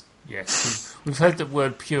 Yes. We've heard the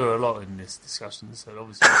word pure a lot in this discussion, so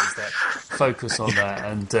obviously there's that focus on that,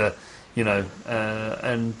 and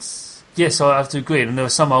and yes, I have to agree. And there are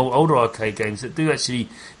some older arcade games that do actually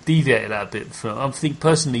deviate that a bit from. I think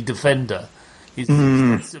personally, Defender is.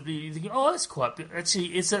 You think, oh, that's quite.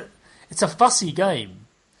 Actually, it's a fussy game.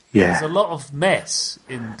 Yeah, there's a lot of mess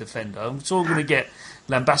in Defender. I'm sure I'm going to get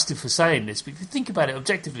lambasted for saying this, but if you think about it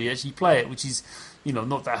objectively, actually play it, which is, you know,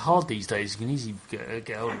 not that hard these days. You can easily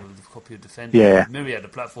get hold of a copy of Defender on myriad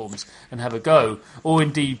of platforms and have a go, or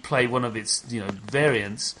indeed play one of its, you know,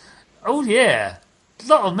 variants. Oh yeah, a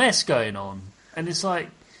lot of mess going on, and it's like,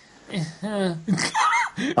 it's a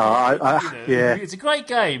great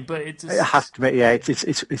game, but it has to be. Yeah,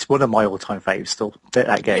 it's one of my all-time favourites. Still,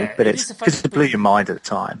 that game, but it blew your mind at the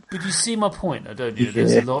time. But you see my point, don't you?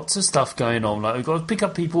 There's lots of stuff going on. Like, we've got to pick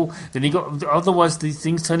up people. Then you got, otherwise these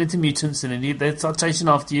things turn into mutants, and then they start chasing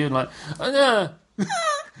after you. And like, oh no,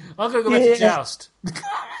 I'm gonna go back to Joust.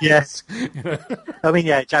 Yes, I mean,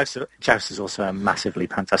 Joust is also a massively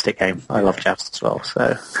fantastic game. I love Joust as well.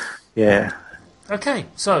 So, yeah. Okay,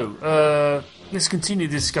 so let's continue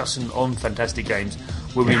the discussion on fantastic games,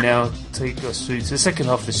 where we now take us through to the second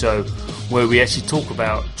half of the show, where we actually talk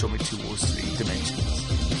about Geometry Wars 3 Dimensions.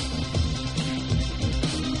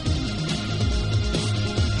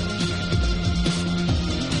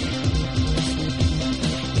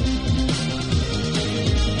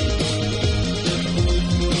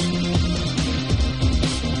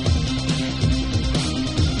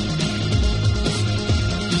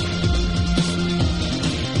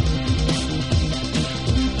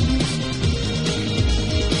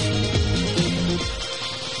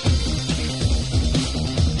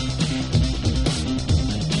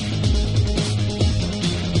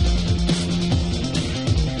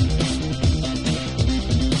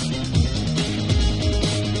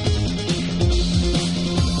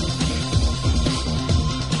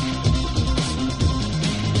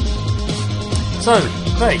 So,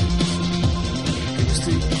 Craig,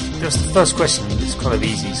 that's the first question. It's kind of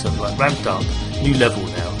easy, sort of like ramped up, new level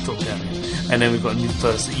now, drop down here. And then we've got a new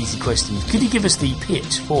first easy question. Could you give us the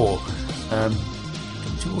pitch for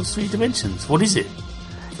Geometry Wars 3 Dimensions? What is it?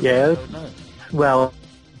 Yeah, well,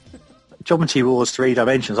 Geometry Wars 3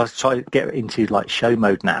 Dimensions, I try to get into like show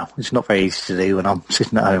mode now. It's not very easy to do when I'm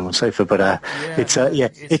sitting at home on the sofa, but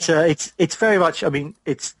it's very much. I mean,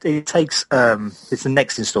 it's the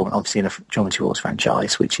next instalment, obviously, in a Geometry Wars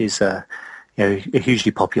franchise, which is a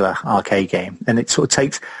hugely popular arcade game, and it sort of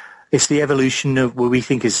takes. It's the evolution of what we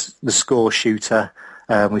think is the score shooter.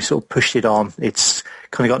 We sort of pushed it on. It's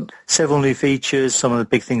kind of got several new features. Some of the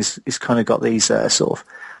big things, it's kind of got these sort of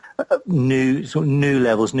new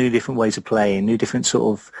levels, new different ways of playing, new different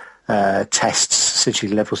sort of tests,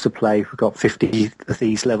 essentially levels to play. We've got 50 of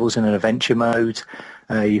these levels in an adventure mode.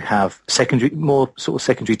 You have more sort of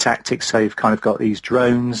secondary tactics. So you've kind of got these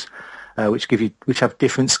drones, which have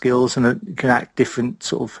different skills and can act different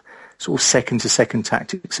sort of second to second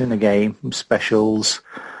tactics in the game, specials,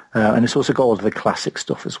 and it's also got all of the classic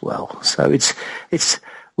stuff as well. So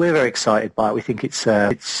we're very excited by it. We think it's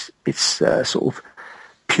sort of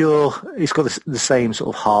pure. It's got the same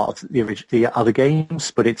sort of heart of the other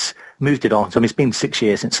games, but it's moved it on. So, I mean, it's been 6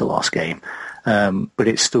 years since the last game, but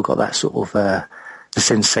it's still got that sort of the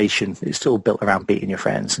sensation. It's still built around beating your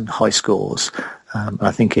friends and high scores. And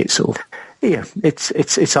I think it's sort of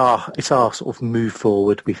it's our sort of move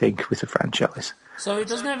forward, we think, with the franchise. So it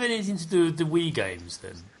doesn't have anything to do with the Wii games,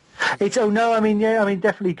 then.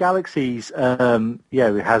 Definitely Galaxies.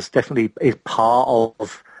 It has definitely is part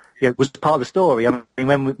of. It was part of the story. I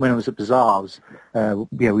mean, when I was at Bazaars,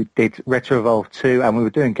 we did Retro Evolve 2, and we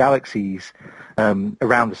were doing Galaxies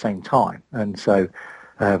around the same time, and so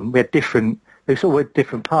we had different. They sort of were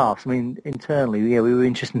different paths. I mean, internally, we were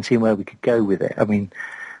interested in seeing where we could go with it. I mean,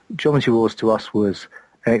 Geometry Wars to us was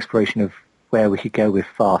an exploration of where we could go with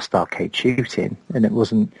fast arcade shooting, and it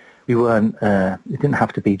wasn't. We weren't. It didn't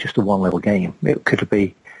have to be just a one-level game. It could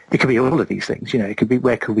be all of these things. It could be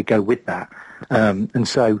where could we go with that. And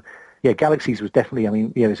so, Galaxies was definitely. I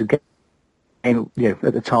mean, it was a game.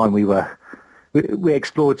 At the time we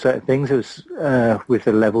explored certain things. It was with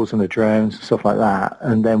the levels and the drones and stuff like that.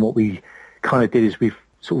 And then what we kind of did is we've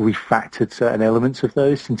sort of refactored certain elements of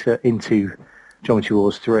those into Geometry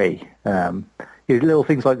Wars 3. little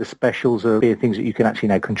things like the specials are being things that you can actually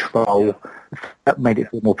now control. That made it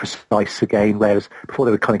feel more precise again, whereas before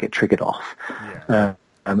they would kind of get triggered off. And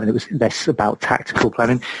it was less about tactical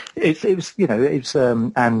planning. It was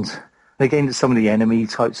and again, some of the enemy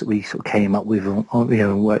types that we sort of came up with,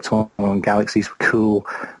 worked on Galaxies were cool,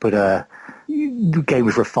 but the game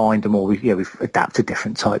was refined and more. We've adapted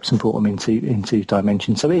different types and brought them into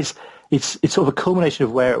Dimension. So it's sort of a culmination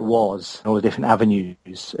of where it was and all the different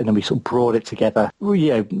avenues, and then we sort of brought it together,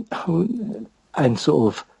 and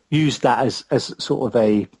sort of used that as sort of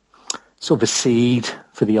a seed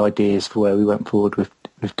for the ideas for where we went forward with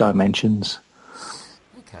Dimensions.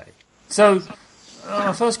 Okay, so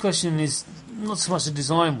our first question is not so much a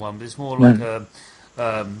design one, but it's more like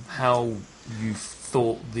how you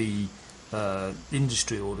thought the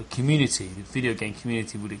industry or the community, the video game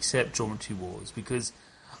community, would accept Geometry Wars, because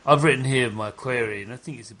I've written here my query, and I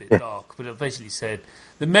think it's a bit dark, but I've basically said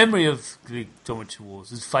the memory of Geometry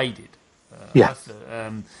Wars has faded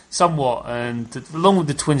somewhat, and along with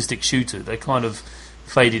the twin stick shooter, they kind of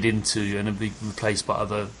faded into and have been replaced by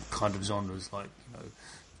other kind of genres like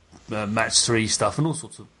match 3 stuff and all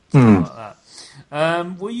sorts of stuff like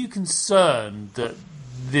that. Were you concerned that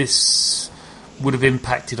this would have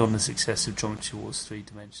impacted on the success of Geometry Wars 3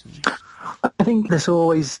 Dimensions? I think there's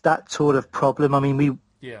always that sort of problem. I mean, we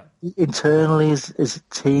internally as a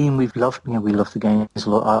team, we loved the games a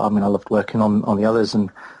lot. I loved working on the others, and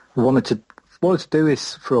we wanted to do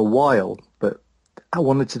this for a while, but I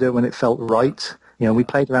wanted to do it when it felt right. We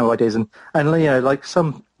played around with ideas, and like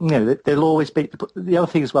some, there'll always be the other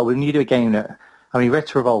thing as well. When you do a game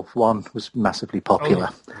Retro Evolve 1 was massively popular,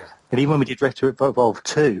 and even when we did Retro Evolve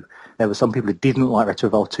 2, there were some people who didn't like Retro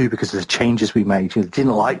Evolve 2 because of the changes we made.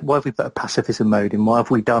 Didn't like, why have we put a pacifism mode in? Why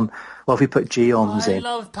have we put geons in? I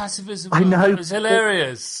love pacifism. I know, it was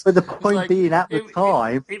hilarious. But the point being, at the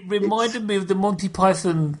time, it reminded me of the Monty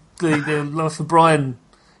Python, the Life of Brian.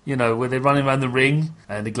 Where they're running around the ring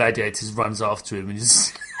and the gladiator runs after him and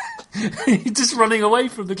he's just running away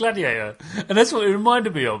from the gladiator. And that's what it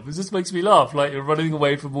reminded me of. It just makes me laugh, like you're running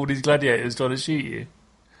away from all these gladiators trying to shoot you.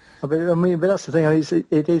 But that's the thing.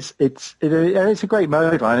 It's a great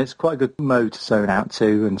mode, right? It's quite a good mode to zone out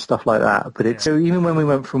to and stuff like that. But so even when we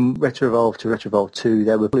went from Retro Evolve to Retro Evolve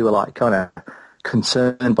 2, we were like kind of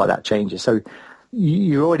concerned by that changes. So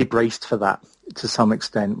you're already braced for that to some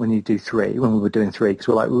extent when you do 3, when we were doing 3, because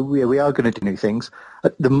we're like, we are going to do new things.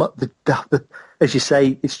 As you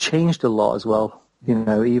say, it's changed a lot as well.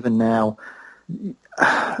 Even now,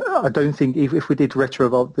 I don't think if we did Retro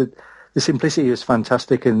Evolve, the simplicity was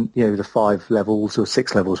fantastic, and the 5 levels or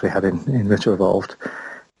 6 levels we had in Retro Evolved,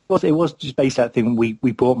 it was just based out thing. We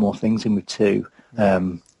brought more things in with 2,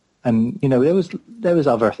 and there was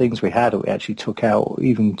other things we had that we actually took out.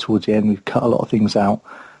 Even towards the end, we cut a lot of things out.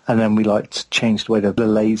 And then we changed the way the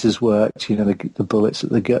lasers worked, the bullets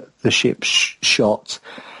that the ship shot.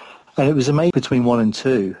 And it was amazing between 1 and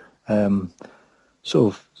 2. There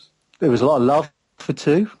was a lot of love for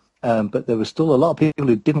 2, but there was still a lot of people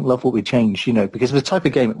who didn't love what we changed, because of the type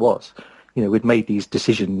of game it was. We'd made these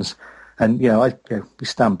decisions, and, we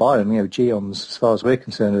stand by them. Geons, as far as we're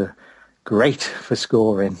concerned, are great for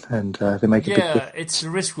scoring, and they make a big difference. It's a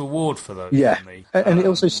risk-reward for those. Yeah, for me. And it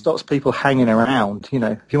also stops people hanging around. If you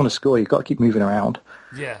want to score, you've got to keep moving around.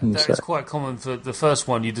 Yeah, that's quite common. For the first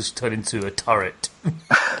one, you just turn into a turret.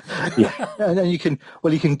 Yeah, and then you can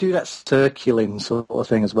do that circling sort of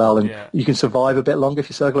thing as well, and you can survive a bit longer if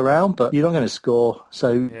you circle around, but you're not going to score.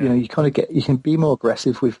 So you kind of you can be more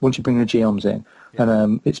aggressive once you bring the geons in. Yeah.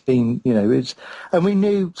 And it's been and we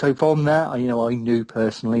knew, so from that I knew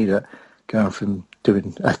personally that going from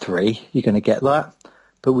doing a 3, you're going to get that.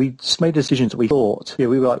 But we just made decisions that we thought, we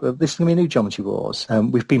were like, well, this is going to be a new Geometry Wars.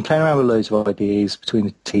 We've been playing around with loads of ideas between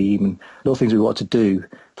the team and little things we wanted to do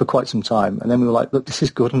for quite some time. And then we were like, look, this is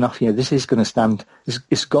good enough. This is going to stand.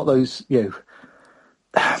 It's got those,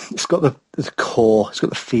 it's got the core. It's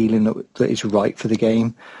got the feeling that it's right for the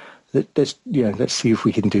game. Let's see if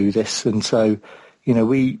we can do this. And so,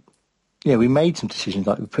 we made some decisions,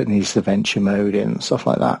 like putting this adventure mode in and stuff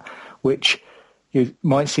like that, which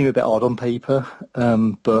might seem a bit odd on paper,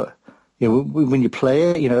 but when you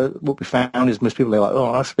play it, what we found is most people are like,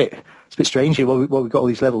 oh, it's a bit strange here. We've got all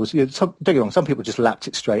these levels. Don't get me wrong, some people just lapped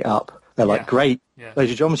it straight up. They're like, great,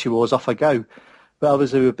 those are Geometry Wars, off I go. But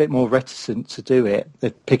others who are a bit more reticent to do it,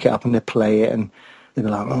 they'd pick it up and they'd play it, and they'd be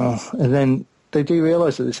like, oh, and then they do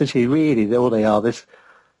realise that essentially, really, all they are,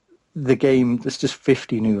 the game, there's just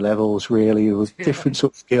 50 new levels, really, with different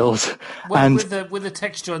sort of skills. With the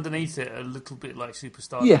texture underneath it, a little bit like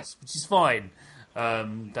Superstardust, which is fine.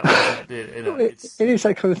 It is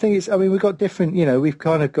that kind of thing. We've got different, we've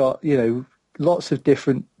kind of got,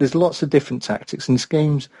 There's lots of different tactics, and these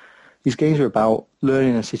games are about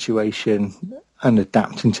learning a situation and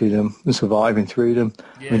adapting to them and surviving through them.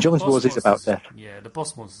 Yeah, I mean, John's Wars is about death. Yeah, the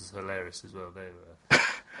boss monsters are hilarious as well. They were.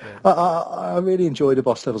 I really enjoy the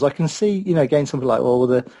boss levels. I can see, again, something like, well,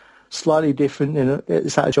 they're slightly different.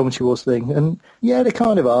 It's that Geometry Wars thing, and yeah, they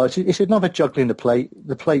kind of are. It's another juggling the plate.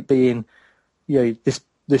 The plate being,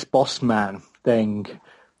 this boss man thing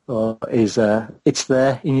it's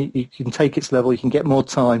there. You can take its level. You can get more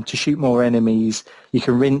time to shoot more enemies. You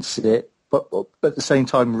can rinse it, but at the same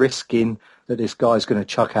time risking that this guy's going to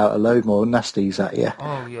chuck out a load more nasties at you.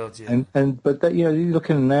 Oh, yeah. But you're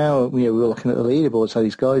looking now. We're looking at the leaderboard. So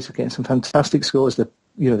these guys are getting some fantastic scores. They've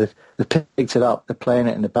picked it up. They're playing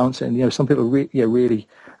it and they're bouncing. And some people really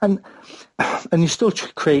and you're still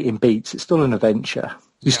creating beats. It's still an adventure.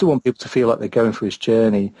 You still want people to feel like they're going through this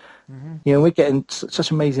journey. Mm-hmm. We're getting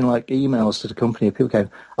such amazing emails to the company. People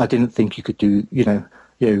going, I didn't think you could do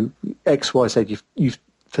X, Y, Z. You've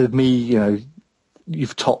for me,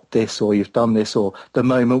 you've topped this, or you've done this, or the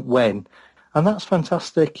moment when, and that's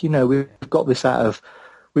fantastic. We've got this out of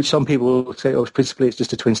which some people will say, principally it's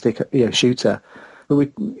just a twin stick shooter,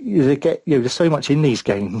 but there's so much in these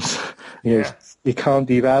games. You can't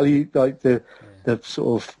devalue the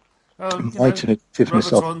sort of. Robotron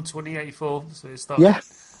 2084, so it started. Yeah,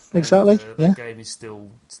 exactly. The game is still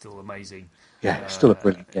amazing. Yeah, it's still a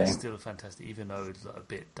brilliant game. It's still fantastic, even though it's a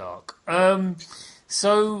bit dark.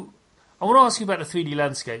 So I want to ask you about the 3D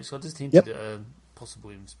landscape. So I just hinted at a possible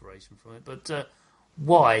inspiration from it, but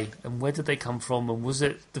why and where did they come from? And was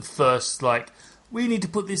it the first we need to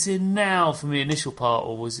put this in now from the initial part,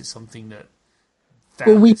 or was it something that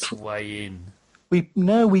found its way in?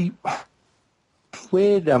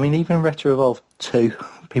 Weird. I mean, even Retro Evolve 2,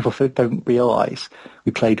 people don't realise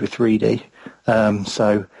we played with 3D.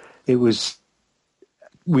 So it was.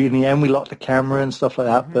 In the end, we locked the camera and stuff like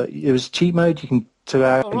that. Mm-hmm. But it was cheat mode. You can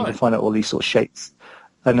you can find out all these sort of shapes,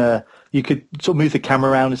 and you could sort of move the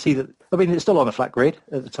camera around and see that. I mean, it's still on a flat grid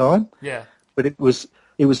at the time. Yeah. But it was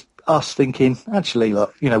us thinking, actually,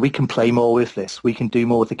 look, we can play more with this. We can do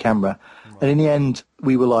more with the camera. Right. And in the end,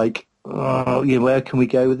 we were like, where can we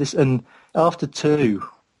go with this? And after 2,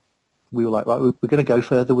 we were like, right, we're going to go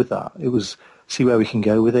further with that. It was see where we can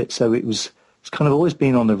go with it. So it's kind of always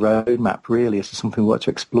been on the roadmap, really, as something we want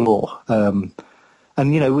to explore. And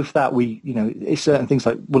with that, it's certain things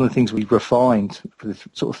like one of the things we refined for the,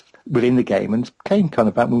 sort of within the game, and came kind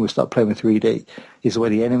of back when we started playing with 3D, is the way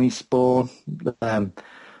the enemies spawn.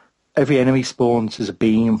 Every enemy spawns as a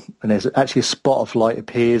beam, and there's actually a spot of light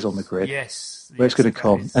appears on the grid. Yes, where it's going to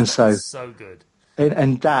come, and so good.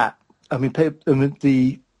 And that. I mean,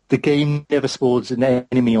 the game never spawns an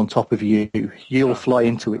enemy on top of you. You'll fly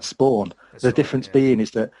into its spawn. The difference being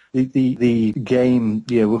is that the game,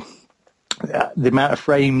 the amount of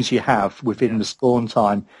frames you have within the spawn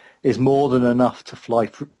time is more than enough to fly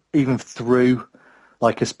even through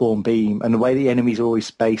like a spawn beam. And the way the enemies are always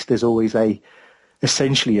spaced, there's always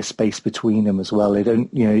essentially a space between them as well. They don't,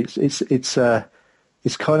 it's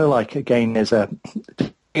kind of like, again, there's a.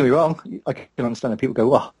 Don't get me wrong, I can understand that people go,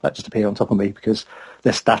 well, that just appeared on top of me because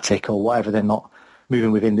they're static or whatever, they're not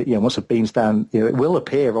moving within the, once the beam's down, it will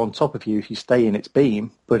appear on top of you if you stay in its beam,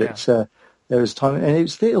 but it's, there is time, and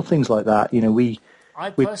it's little things like that, I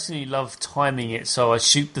personally love timing it so I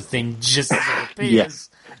shoot the thing just as it appears.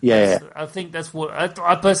 I think that's what,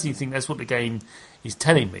 I personally think that's what the game is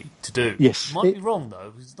telling me to do. Yes. Might be wrong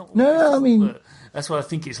though. It's not. No, I mean. That's what I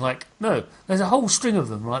think it's like, no, there's a whole string of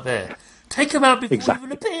them right there. Take them out before they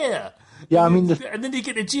even appear. Yeah, I mean... and then you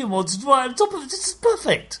get the geomods right on top of it. This is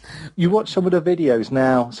perfect. You watch some of the videos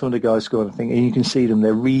now, some of the guys go on and think, and you can see them,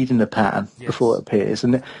 they're reading the pattern before it appears.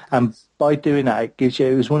 And by doing that, it gives you...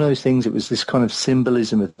 It was one of those things, it was this kind of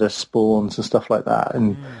symbolism of the spawns and stuff like that.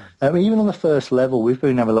 And I mean, even on the first level, we've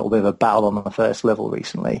been having a little bit of a battle on the first level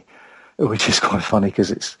recently, which is quite funny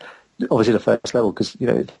because it's obviously the first level because,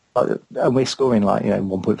 and we're scoring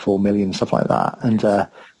 1.4 million, stuff like that.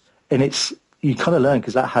 And it's, you kind of learn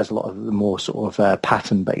because that has a lot of the more sort of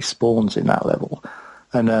pattern-based spawns in that level.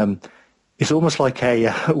 And it's almost like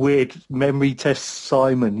a weird memory test,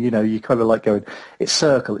 Simon. You kind of like going, it's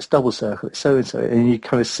circle, it's double circle, it's so-and-so. And you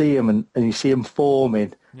kind of see them and you see them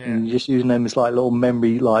forming. Yeah. And you're just using them as like little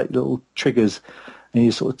memory, like little triggers. And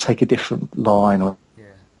you sort of take a different line or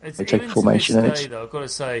take a formation. To this day, though, I've got to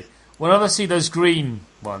say, whenever I see those green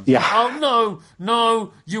ones, oh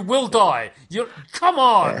no, you will die. Come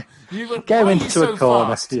on, go into a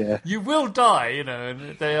corner. Fast? Yeah, you will die.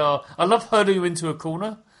 And they are. I love herding you into a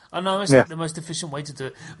corner. I know it's not the most efficient way to do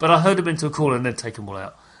it, but I herd them into a corner and then take them all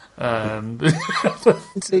out.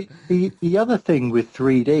 The other thing with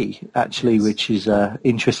 3D, actually, which is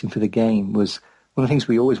interesting for the game, was one of the things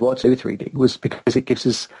we always wanted to do with 3D was because it gives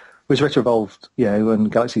us, was Retro Evolved,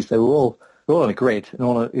 and Galaxies, they're all on a grid,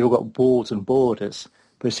 and you've all got boards and borders.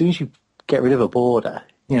 But as soon as you get rid of a border,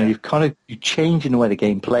 you're changing the way the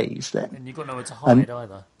game plays then. And you've got nowhere to hide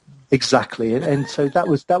either. Exactly, and so that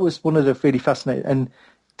was one of the really fascinating. And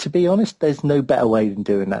to be honest, there's no better way than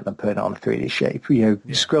doing that than putting it on a 3D shape.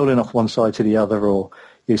 Scrolling off one side to the other, or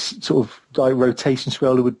sort of like rotation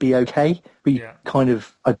scroller would be okay, but you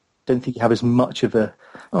I don't think you have as much of a.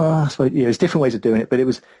 I suppose, there's different ways of doing it, but it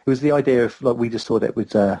was the idea of, like, we just thought it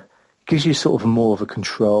would gives you sort of more of a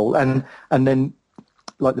control, and then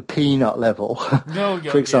like the peanut level,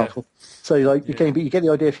 for example. Yeah. So like the game, but you get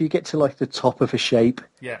the idea. If you get to like the top of a shape,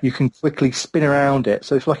 you can quickly spin around it.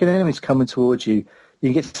 So if like an enemy's coming towards you, you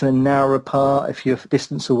can get to the narrower part. If you're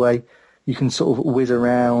distance away, you can sort of whiz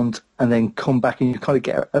around and then come back, and you kind of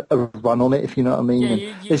get a run on it, if you know what I mean.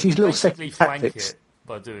 Yeah, there's these little secondary tactics it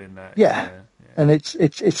by doing that. Yeah. And it's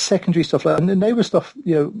secondary stuff, and the neighbour stuff.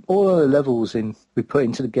 All of the levels we put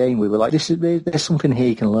into the game, we were like, there's something here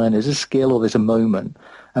you can learn. There's a skill or there's a moment,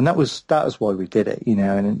 and that was why we did it.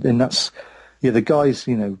 And that's the guys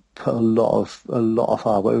put a lot of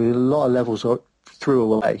hard work. A lot of levels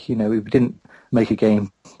threw away. We didn't make a game.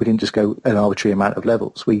 We didn't just go an arbitrary amount of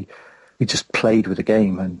levels. We just played with the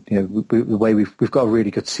game, and the way we've got a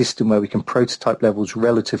really good system where we can prototype levels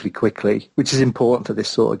relatively quickly, which is important for this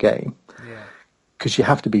sort of game. Because you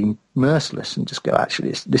have to be merciless and just go,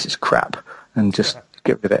 actually, this is crap, and just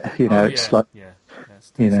get rid of it. It's like,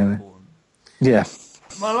 that's important. Yeah.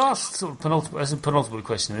 My last sort of penultimate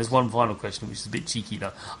question. There's one final question, which is a bit cheeky.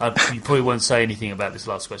 Now, you probably won't say anything about this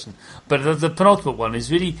last question, but the penultimate one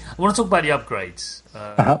is really, I want to talk about the upgrades,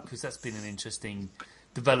 because that's been an interesting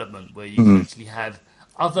development where you can actually have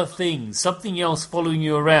other things, something else following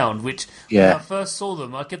you around. Which when I first saw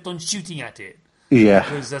them, I kept on shooting at it. Yeah,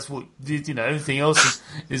 because that's what everything else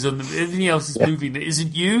is on everything else is moving that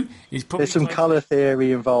isn't you. Is probably there's some colour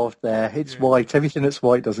theory involved there. It's white. Everything that's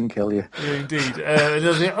white doesn't kill you. Yeah, indeed.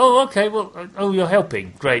 Okay. Well, you're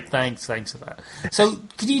helping. Great. Thanks for that. So,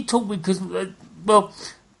 can you talk because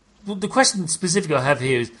the question specifically I have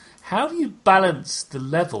here is, how do you balance the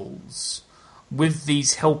levels with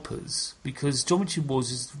these helpers? Because Geometry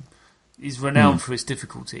Wars is renowned for its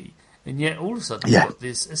difficulty, and yet all of a sudden you've got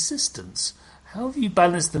this assistance. How have you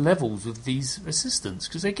balanced the levels with these assistants?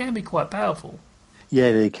 Because they can be quite powerful.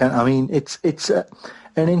 Yeah, they can. I mean, it's an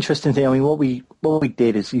interesting thing. I mean, what we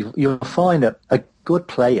did is you'll find a good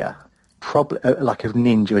player, probably like a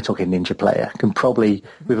ninja. We're talking ninja player can probably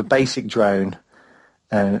with a basic drone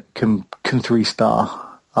can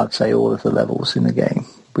 3-star. I'd say all of the levels in the game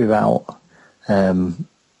without any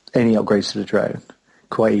upgrades to the drone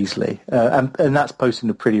quite easily, and that's posting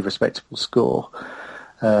a pretty respectable score.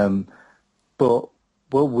 But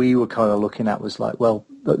what we were kind of looking at was like, well,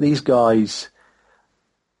 look, these guys,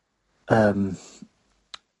 when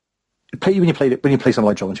you play something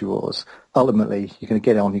like Geometry Wars, ultimately you're going to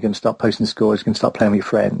get on, you're going to start posting scores, you're going to start playing with your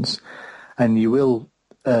friends, and you will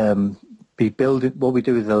be building. What we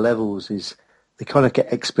do with the levels is they kind of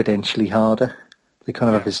get exponentially harder. They kind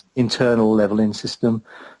of have this internal leveling system.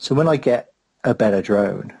 So when I get a better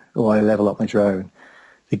drone, or I level up my drone,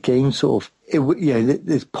 the game sort of,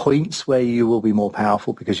 there's points where you will be more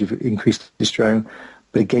powerful because you've increased this drone,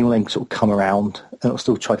 but the game will then sort of come around and it'll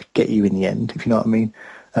still try to get you in the end, if you know what I mean.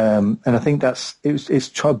 And I think it's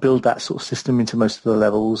try to build that sort of system into most of the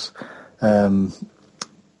levels.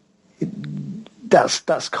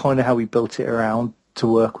 That's kind of how we built it around to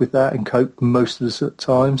work with that and cope most of the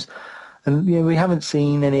times. And we haven't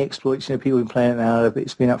seen any exploits. People have been playing it now, but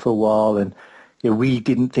it's been out for a while, and we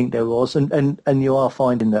didn't think there was, and you are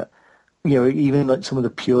finding that, even like some of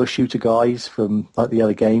the pure shooter guys from like the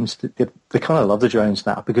other games, they kind of love the drones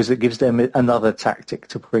now because it gives them another tactic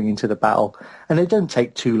to bring into the battle, and they don't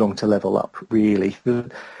take too long to level up. Really,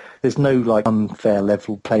 there's no like unfair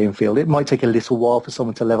level playing field. It might take a little while for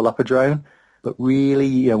someone to level up a drone, but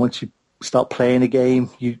really, once you start playing a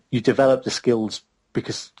game, you develop the skills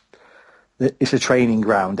because it's a training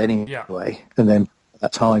ground anyway, and then at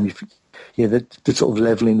that time the sort of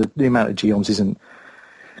leveling, the amount of geoms isn't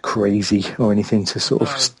crazy or anything to sort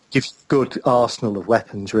of give you a good arsenal of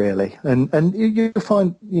weapons, really. And you'll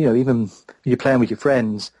find, even when you're playing with your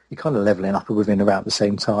friends, you're kind of leveling up within around the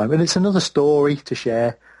same time. And it's another story to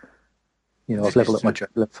share. I've leveled up my drone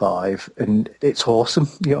level 5, and it's awesome,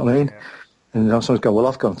 you know what I mean? Yeah. And sometimes go, well,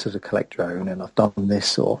 I've gone to the collect drone and I've done this,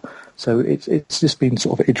 so it's just been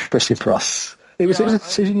sort of interesting for us. It was a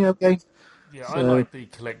decision, game. Yeah, so, I like the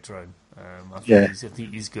collect drone. Yeah. I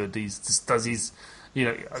think he's good. He just does his,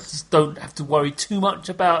 I just don't have to worry too much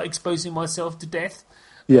about exposing myself to death.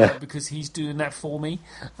 Yeah. Because he's doing that for me.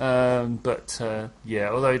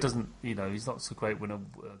 Although he doesn't, he's not so great when a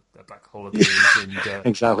black hole appears. And,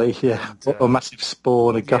 exactly, yeah. Or a massive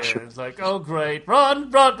spawn, a gush. Yeah, it's like, oh, great,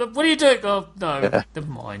 run, what are you doing? Oh, no, never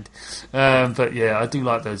mind. But yeah, I do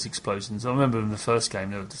like those explosions. I remember in the first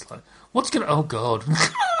game, they were just like, what's going to, oh, God.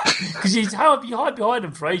 Because you hide behind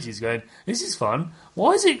them for ages going, this is fun.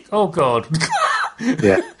 Why is it, oh, God.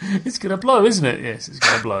 Yeah. It's going to blow, isn't it? Yes, it's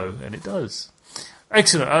going to blow, and it does.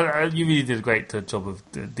 Excellent. You really did a great job of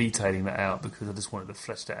detailing that out because I just wanted to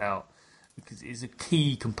flesh that out because it is a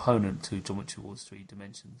key component to Geometry Wars 3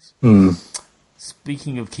 Dimensions.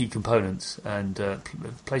 Speaking of key components and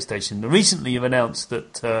PlayStation, recently have announced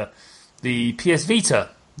that the PS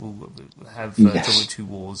Vita will have Geometry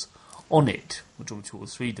Wars on it, or Geometry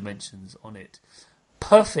Wars 3 Dimensions on it.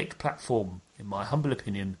 Perfect platform, in my humble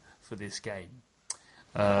opinion, for this game.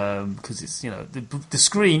 Because it's the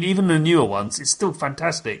screen, even the newer ones, it's still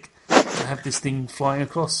fantastic to have this thing flying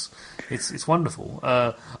across. It's wonderful.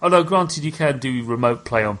 Although granted, you can do remote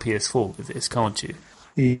play on PS4 with this, can't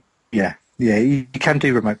you? Yeah, you can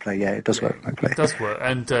do remote play. Yeah, it does work. Remote play. It does work,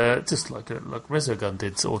 and just like Resogun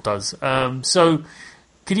did or does. So,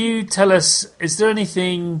 can you tell us? Is there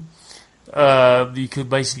anything you could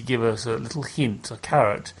basically give us a little hint, a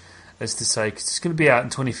carrot, as to say because it's going to be out in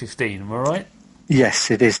 2015? Am I right?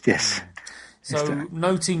 Yes, it is, yes. So,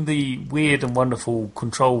 noting the weird and wonderful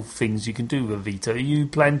control things you can do with Vita, are you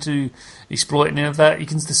plan to exploit any of that? You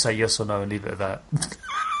can just say yes or no and leave it at that.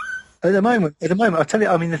 At the moment, I'll tell you,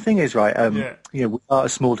 I mean, the thing is, right, we are a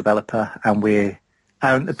small developer, but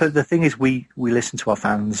the thing is, we listen to our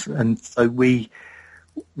fans, and so we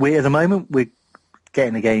at the moment, we're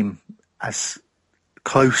getting the game as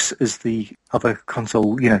close as the other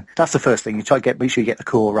console, that's the first thing. You try to make sure you get the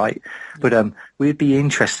core right. But we'd be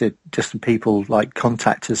interested just in people like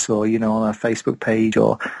contact us or, on our Facebook page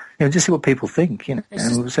or, just see what people think,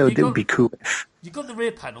 So it would be cool if... You got the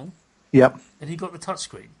rear panel. Yep. And you got the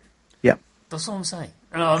touchscreen. Yep. That's what I'm saying.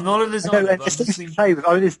 And I'm not a designer. There's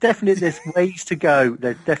ways to go.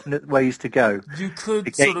 There's definite ways to go. You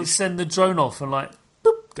could sort of send the drone off and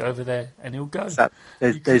boop, go over there and he'll go.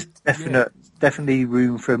 There's definitely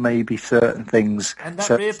room for maybe certain things. And that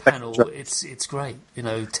rear panel, it's great.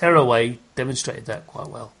 Tearaway demonstrated that quite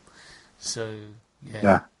well. So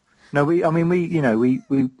yeah. No, we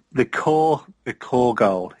the core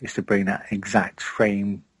goal is to bring that exact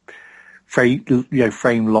frame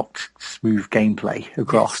locked smooth gameplay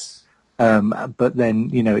across. Yes. But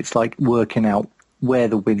then it's like working out where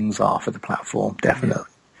the wins are for the platform. Definitely. Yeah.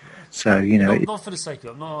 So not for the sake of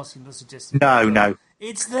it. I'm not asking, not suggesting. No.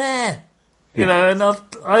 It's there. And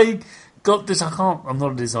I got this. I'm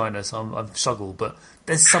not a designer, so I'm struggle. But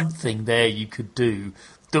there's something there you could do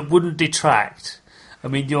that wouldn't detract. I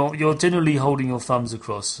mean, you're generally holding your thumbs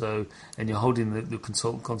across, and you're holding the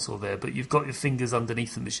console there, but you've got your fingers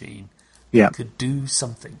underneath the machine. Yeah, you could do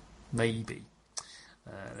something, maybe.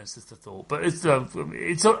 That's just a thought. But it's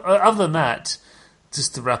other than that.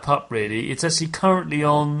 Just to wrap up, really, it's actually currently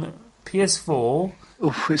on PS4.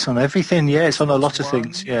 Oh, it's on everything. Yeah, it's on a lot of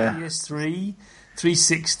things. Yeah, PS3,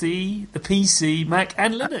 360, the PC, Mac,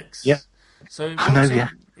 and Linux. Yeah. So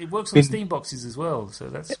it works on Steam boxes as well. So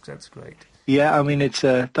that's great. Yeah, I mean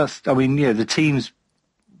the teams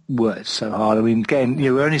worked so hard. I mean, again,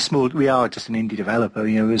 we're only small. We are just an indie developer.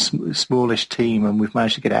 We're a smallish team, and we've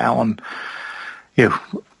managed to get it out on.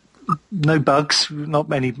 No bugs, not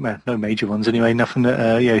many, no major ones anyway. Nothing.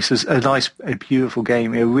 It's a beautiful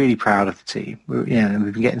game. We're really proud of the team. We've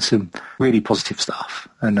been getting some really positive stuff,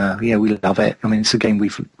 and we love it. I mean, it's a game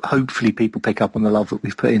hopefully people pick up on the love that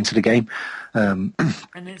we've put into the game. And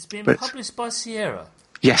it's been published by Sierra.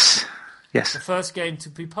 Yes. The first game to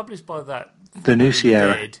be published by that. The new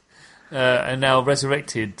Sierra. Dead, and now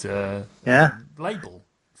resurrected. Label.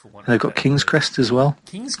 And they've got King's Crest as well.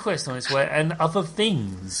 King's Quest on its way, and other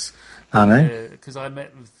things. I know. Because I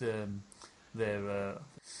met with their...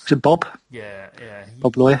 Is it Bob? Yeah.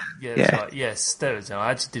 Bob Lawyer? Yeah, that's right. Yes, there is. I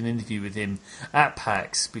actually did an interview with him at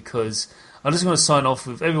PAX because I'm just going to sign off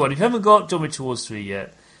with everyone. If you haven't got Geometry Wars 3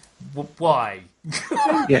 yet, why?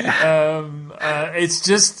 Yeah.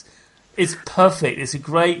 It's perfect. It's a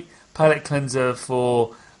great palette cleanser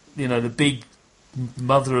for, the big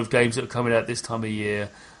mother of games that are coming out this time of year.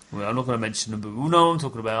 Well, I'm not going to mention them, but we know what I'm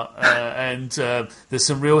talking about. And there's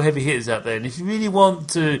some real heavy hitters out there. And if you really want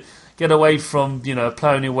to get away from,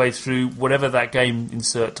 plowing your way through whatever that game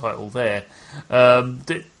insert title there,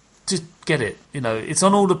 just get it. It's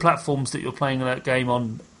on all the platforms that you're playing that game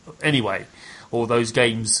on anyway, or those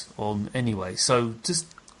games on anyway. So just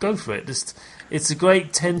go for it. It's a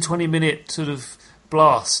great 10-20 minute sort of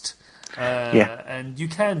blast. And you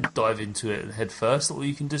can dive into it head first, or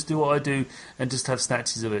you can just do what I do and just have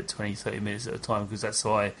snatches of it 20-30 minutes at a time, because that's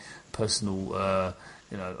my personal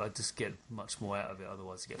I just get much more out of it,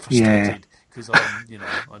 otherwise I get frustrated because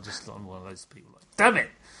I'm one of those people like, damn it,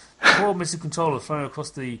 poor Mr. Controller throwing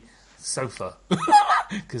across the sofa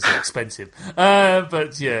because they're expensive,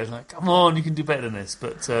 but yeah, like, come on, you can do better than this.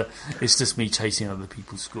 But it's just me chasing other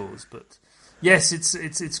people's scores. But yes,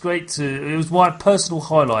 it's great it was my personal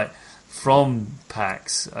highlight from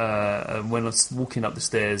PAX when I was walking up the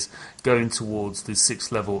stairs going towards the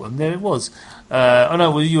 6th level, and there it was.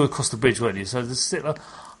 You were across the bridge, weren't you? So I just sit like,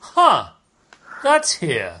 that's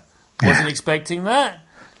here. Wasn't expecting that.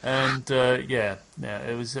 And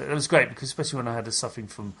it was great, because especially when I had suffering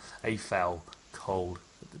from a foul cold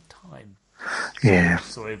at the time. Yeah.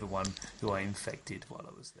 Sorry, everyone who I infected while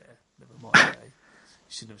I was there. Never mind.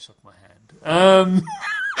 Shouldn't have shook my hand.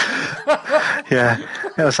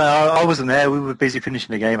 So I wasn't there. We were busy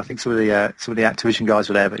finishing the game. I think some of the Activision guys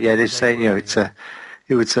were there. But yeah, they say it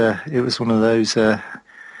was one of those.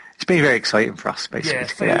 It's been very exciting for us, basically.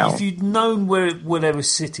 To get out. If you'd known where they were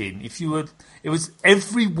sitting, it was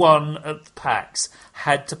everyone at the PAX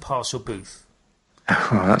had to pass your booth.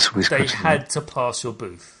 Oh, that's always good. They had to pass your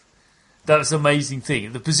booth. That was an amazing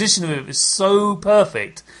thing. The position of it was so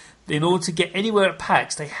perfect. In order to get anywhere at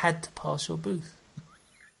PAX, they had to pass your booth.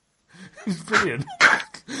 It was brilliant.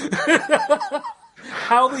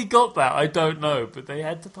 How they got that, I don't know, but they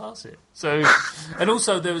had to pass it. So, and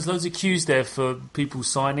also there was loads of queues there for people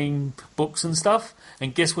signing books and stuff.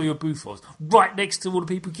 And guess where your booth was? Right next to all the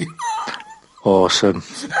people queuing. Awesome.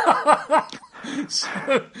 So,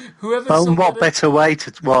 what better way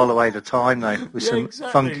to while away the time, though, with some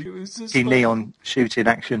funky neon shooting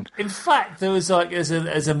action. In fact, there was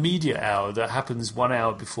as a media hour that happens 1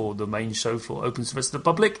 hour before the main show floor opens to the rest of the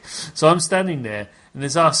public. So I'm standing there, and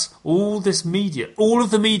there's all of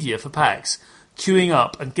the media for PAX, queuing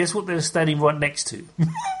up, and guess what they're standing right next to?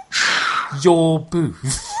 Your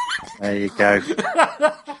booth. There you go.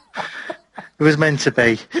 It was meant to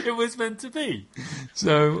be. It was meant to be.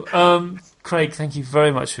 So, Craig, thank you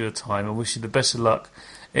very much for your time. I wish you the best of luck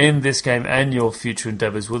in this game and your future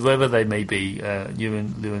endeavours, whatever they may be. You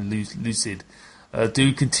and Lucid,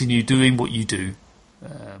 do continue doing what you do.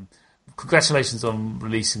 Congratulations on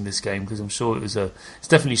releasing this game, because I'm sure it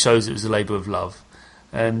definitely shows it was a labour of love.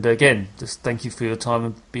 And again, just thank you for your time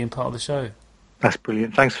and being part of the show. That's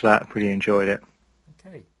brilliant. Thanks for that. Really enjoyed it.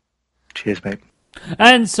 Okay. Cheers, mate.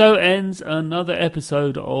 And so ends another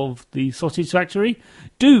episode of the Sausage Factory.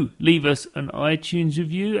 Do leave us an iTunes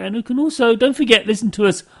review, and you can also, don't forget, listen to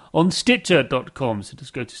us on Stitcher.com. So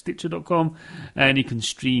just go to Stitcher.com and you can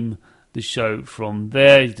stream the show from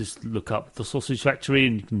there. You just look up the Sausage Factory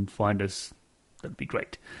and you can find us. That'd be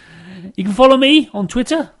great. You can follow me on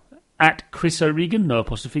Twitter at Chris O'Regan, no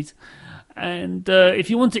apostrophes. And if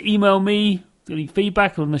you want to email me any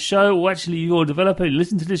feedback on the show, or actually you're a developer, you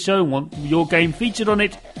listen to this show and want your game featured on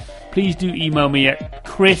it, please do email me at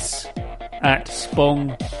chris@spong.com.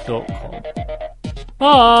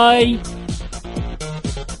 Bye!